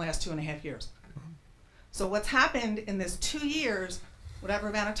down in the last 2.5 years. So what's happened in this 2 years, whatever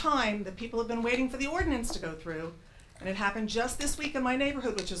amount of time, the people have been waiting for the ordinance to go through, and it happened just this week in my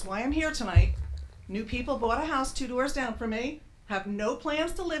neighborhood, which is why I'm here tonight. New people bought a house 2 doors down from me, have no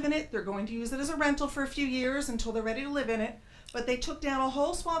plans to live in it. They're going to use it as a rental for a few years until they're ready to live in it, but they took down a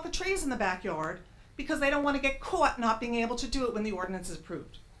whole swath of trees in the backyard because they don't want to get caught not being able to do it when the ordinance is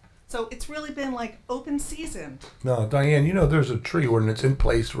approved. So it's really been like open season. No, Diane, you know there's a tree ordinance in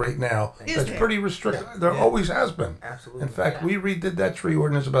place right now Is that's there? pretty restrictive. There always has been. Absolutely. In fact, we redid that tree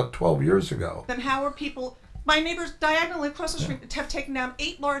ordinance about 12 years ago. Then how are people, my neighbors diagonally across the street have taken down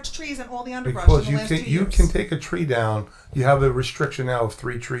 8 large trees and all the underbrush Because in the last 2 years. you can take a tree down. You have a restriction now of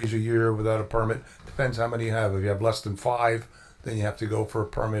 3 trees a year without a permit. Depends how many you have. If you have less than 5, then you have to go for a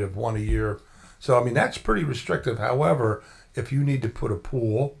permit of 1 a year. So I mean that's pretty restrictive. However, if you need to put a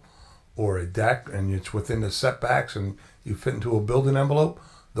pool or a deck and it's within the setbacks and you fit into a building envelope,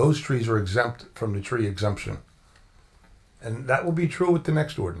 those trees are exempt from the tree exemption. And that will be true with the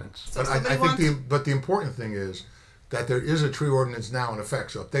next ordinance. So But I somebody think wants- the important thing is that there is a tree ordinance now in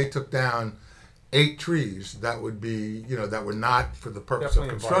effect. So if they took down 8 trees, that would be, that were not for the purpose Definitely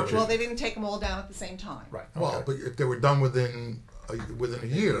of in construction. Well, they didn't take them all down at the same time. Right. Well, okay. but if they were done within a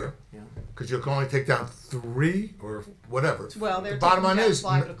year, because you can only take down 3 or whatever. Well, they're the bottom taking line down is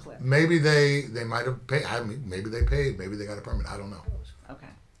 5 at a clip. maybe they might have paid. I mean, maybe they paid. Maybe they got a permit. I don't know. Okay.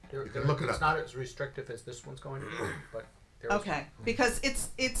 You can look it It's up. not as restrictive as this one's going to be, but there is- Okay, because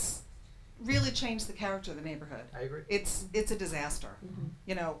it's really changed the character of the neighborhood. I agree. It's a disaster.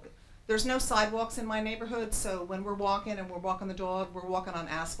 You know, there's no sidewalks in my neighborhood, so when we're walking and we're walking the dog, we're walking on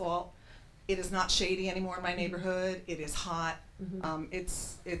asphalt. It is not shady anymore in my neighborhood. It is hot.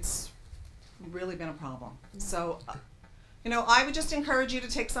 It's really been a problem. So, I would just encourage you to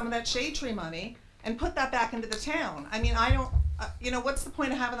take some of that shade tree money and put that back into the town. I mean, I don't, you know, what's the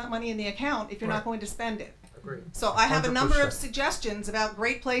point of having that money in the account if you're not going to spend it? Agreed. So I have a number of 100%. suggestions about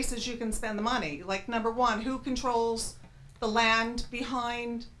great places you can spend the money. Like number one, who controls the land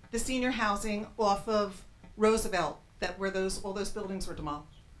behind the senior housing off of Roosevelt, that where all those buildings were demolished?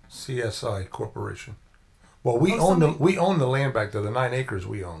 CSI Corporation. Well, we Oh, own the land back there, the 9 acres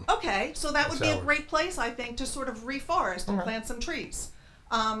we own. Okay, so that would That's be a ours. great place, I think, to sort of reforest and Okay. plant some trees.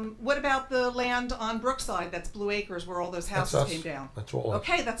 What about the land on Brookside, that's Blue Acres, where all those That's houses us. came down? That's all us.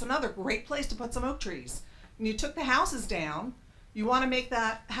 Okay, that's another great place to put some oak trees. And you took the houses down, you want to make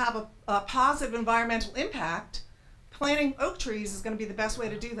that have a positive environmental impact, planting oak trees is going to be the best way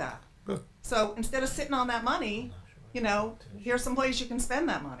to do that. Good. So instead of sitting on that money, you know, here's some place you can spend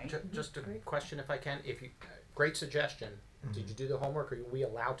that money. Just a question, if I can. Great suggestion. Did you do the homework? Are we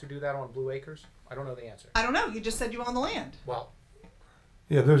allowed to do that on Blue Acres? I don't know the answer. I don't know, you just said you own the land. Well,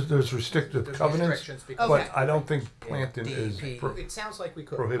 Yeah, there's restrictive there's covenants, restrictions because Okay. but I don't think planting is. DEP. it sounds like we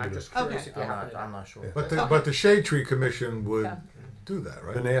could. Prohibited. I'm just curious Okay. if you happen to know. I'm not sure. But the Shade Tree Commission would Yeah. do that,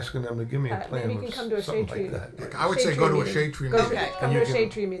 right? Been asking them to give me a plan Maybe you with can come to a something shade like tree. that. I would say go to a Shade Tree Go meeting. Okay. come And to you a can-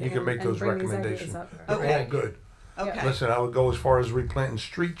 shade tree meeting. you can make and those bring these recommendations. ideas up. They're Okay. all good. Okay. Listen, I would go as far as replanting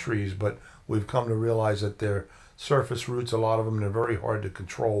street trees, but we've come to realize that they're surface roots, a lot of them, they're very hard to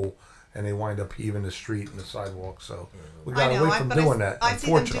control, and they wind up heaving the street and the sidewalk, so we I got know, away from but doing that, I see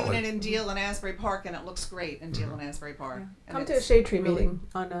them doing it unfortunately. in Deal and Asbury Park, and it looks great in Deal and Asbury Park. And Come to a it's shade tree really- meeting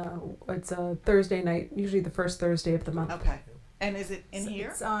on it's a Thursday night, usually the first Thursday of the month. Okay. And is it in here?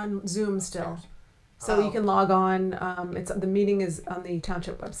 It's on Zoom still, so Oh. you can log on. The meeting is on the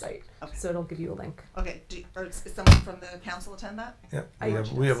township website, Okay. so it'll give you a link. Okay, or is someone from the council attend that? Yep, I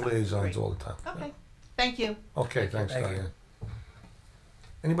we have Great. liaisons all the time. Okay, thank you. Okay, thanks, Thank you. Diane.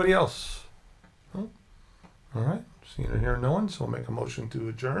 Anybody else? No? All right, seeing or hearing no one, so we'll make a motion to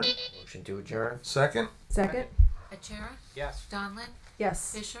adjourn. Motion to adjourn. Second? Second, Achara? Yes. Donlin?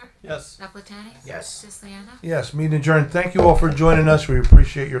 yes. Fisher? Yes. Naplatani? Yes. Siciliano? Yes, meeting adjourned. Thank you all for joining us. We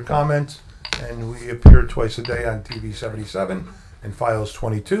appreciate your comments. And we appear twice a day on TV 77 and Files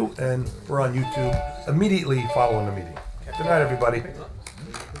 22. And we're on YouTube immediately following the meeting. Good night, everybody.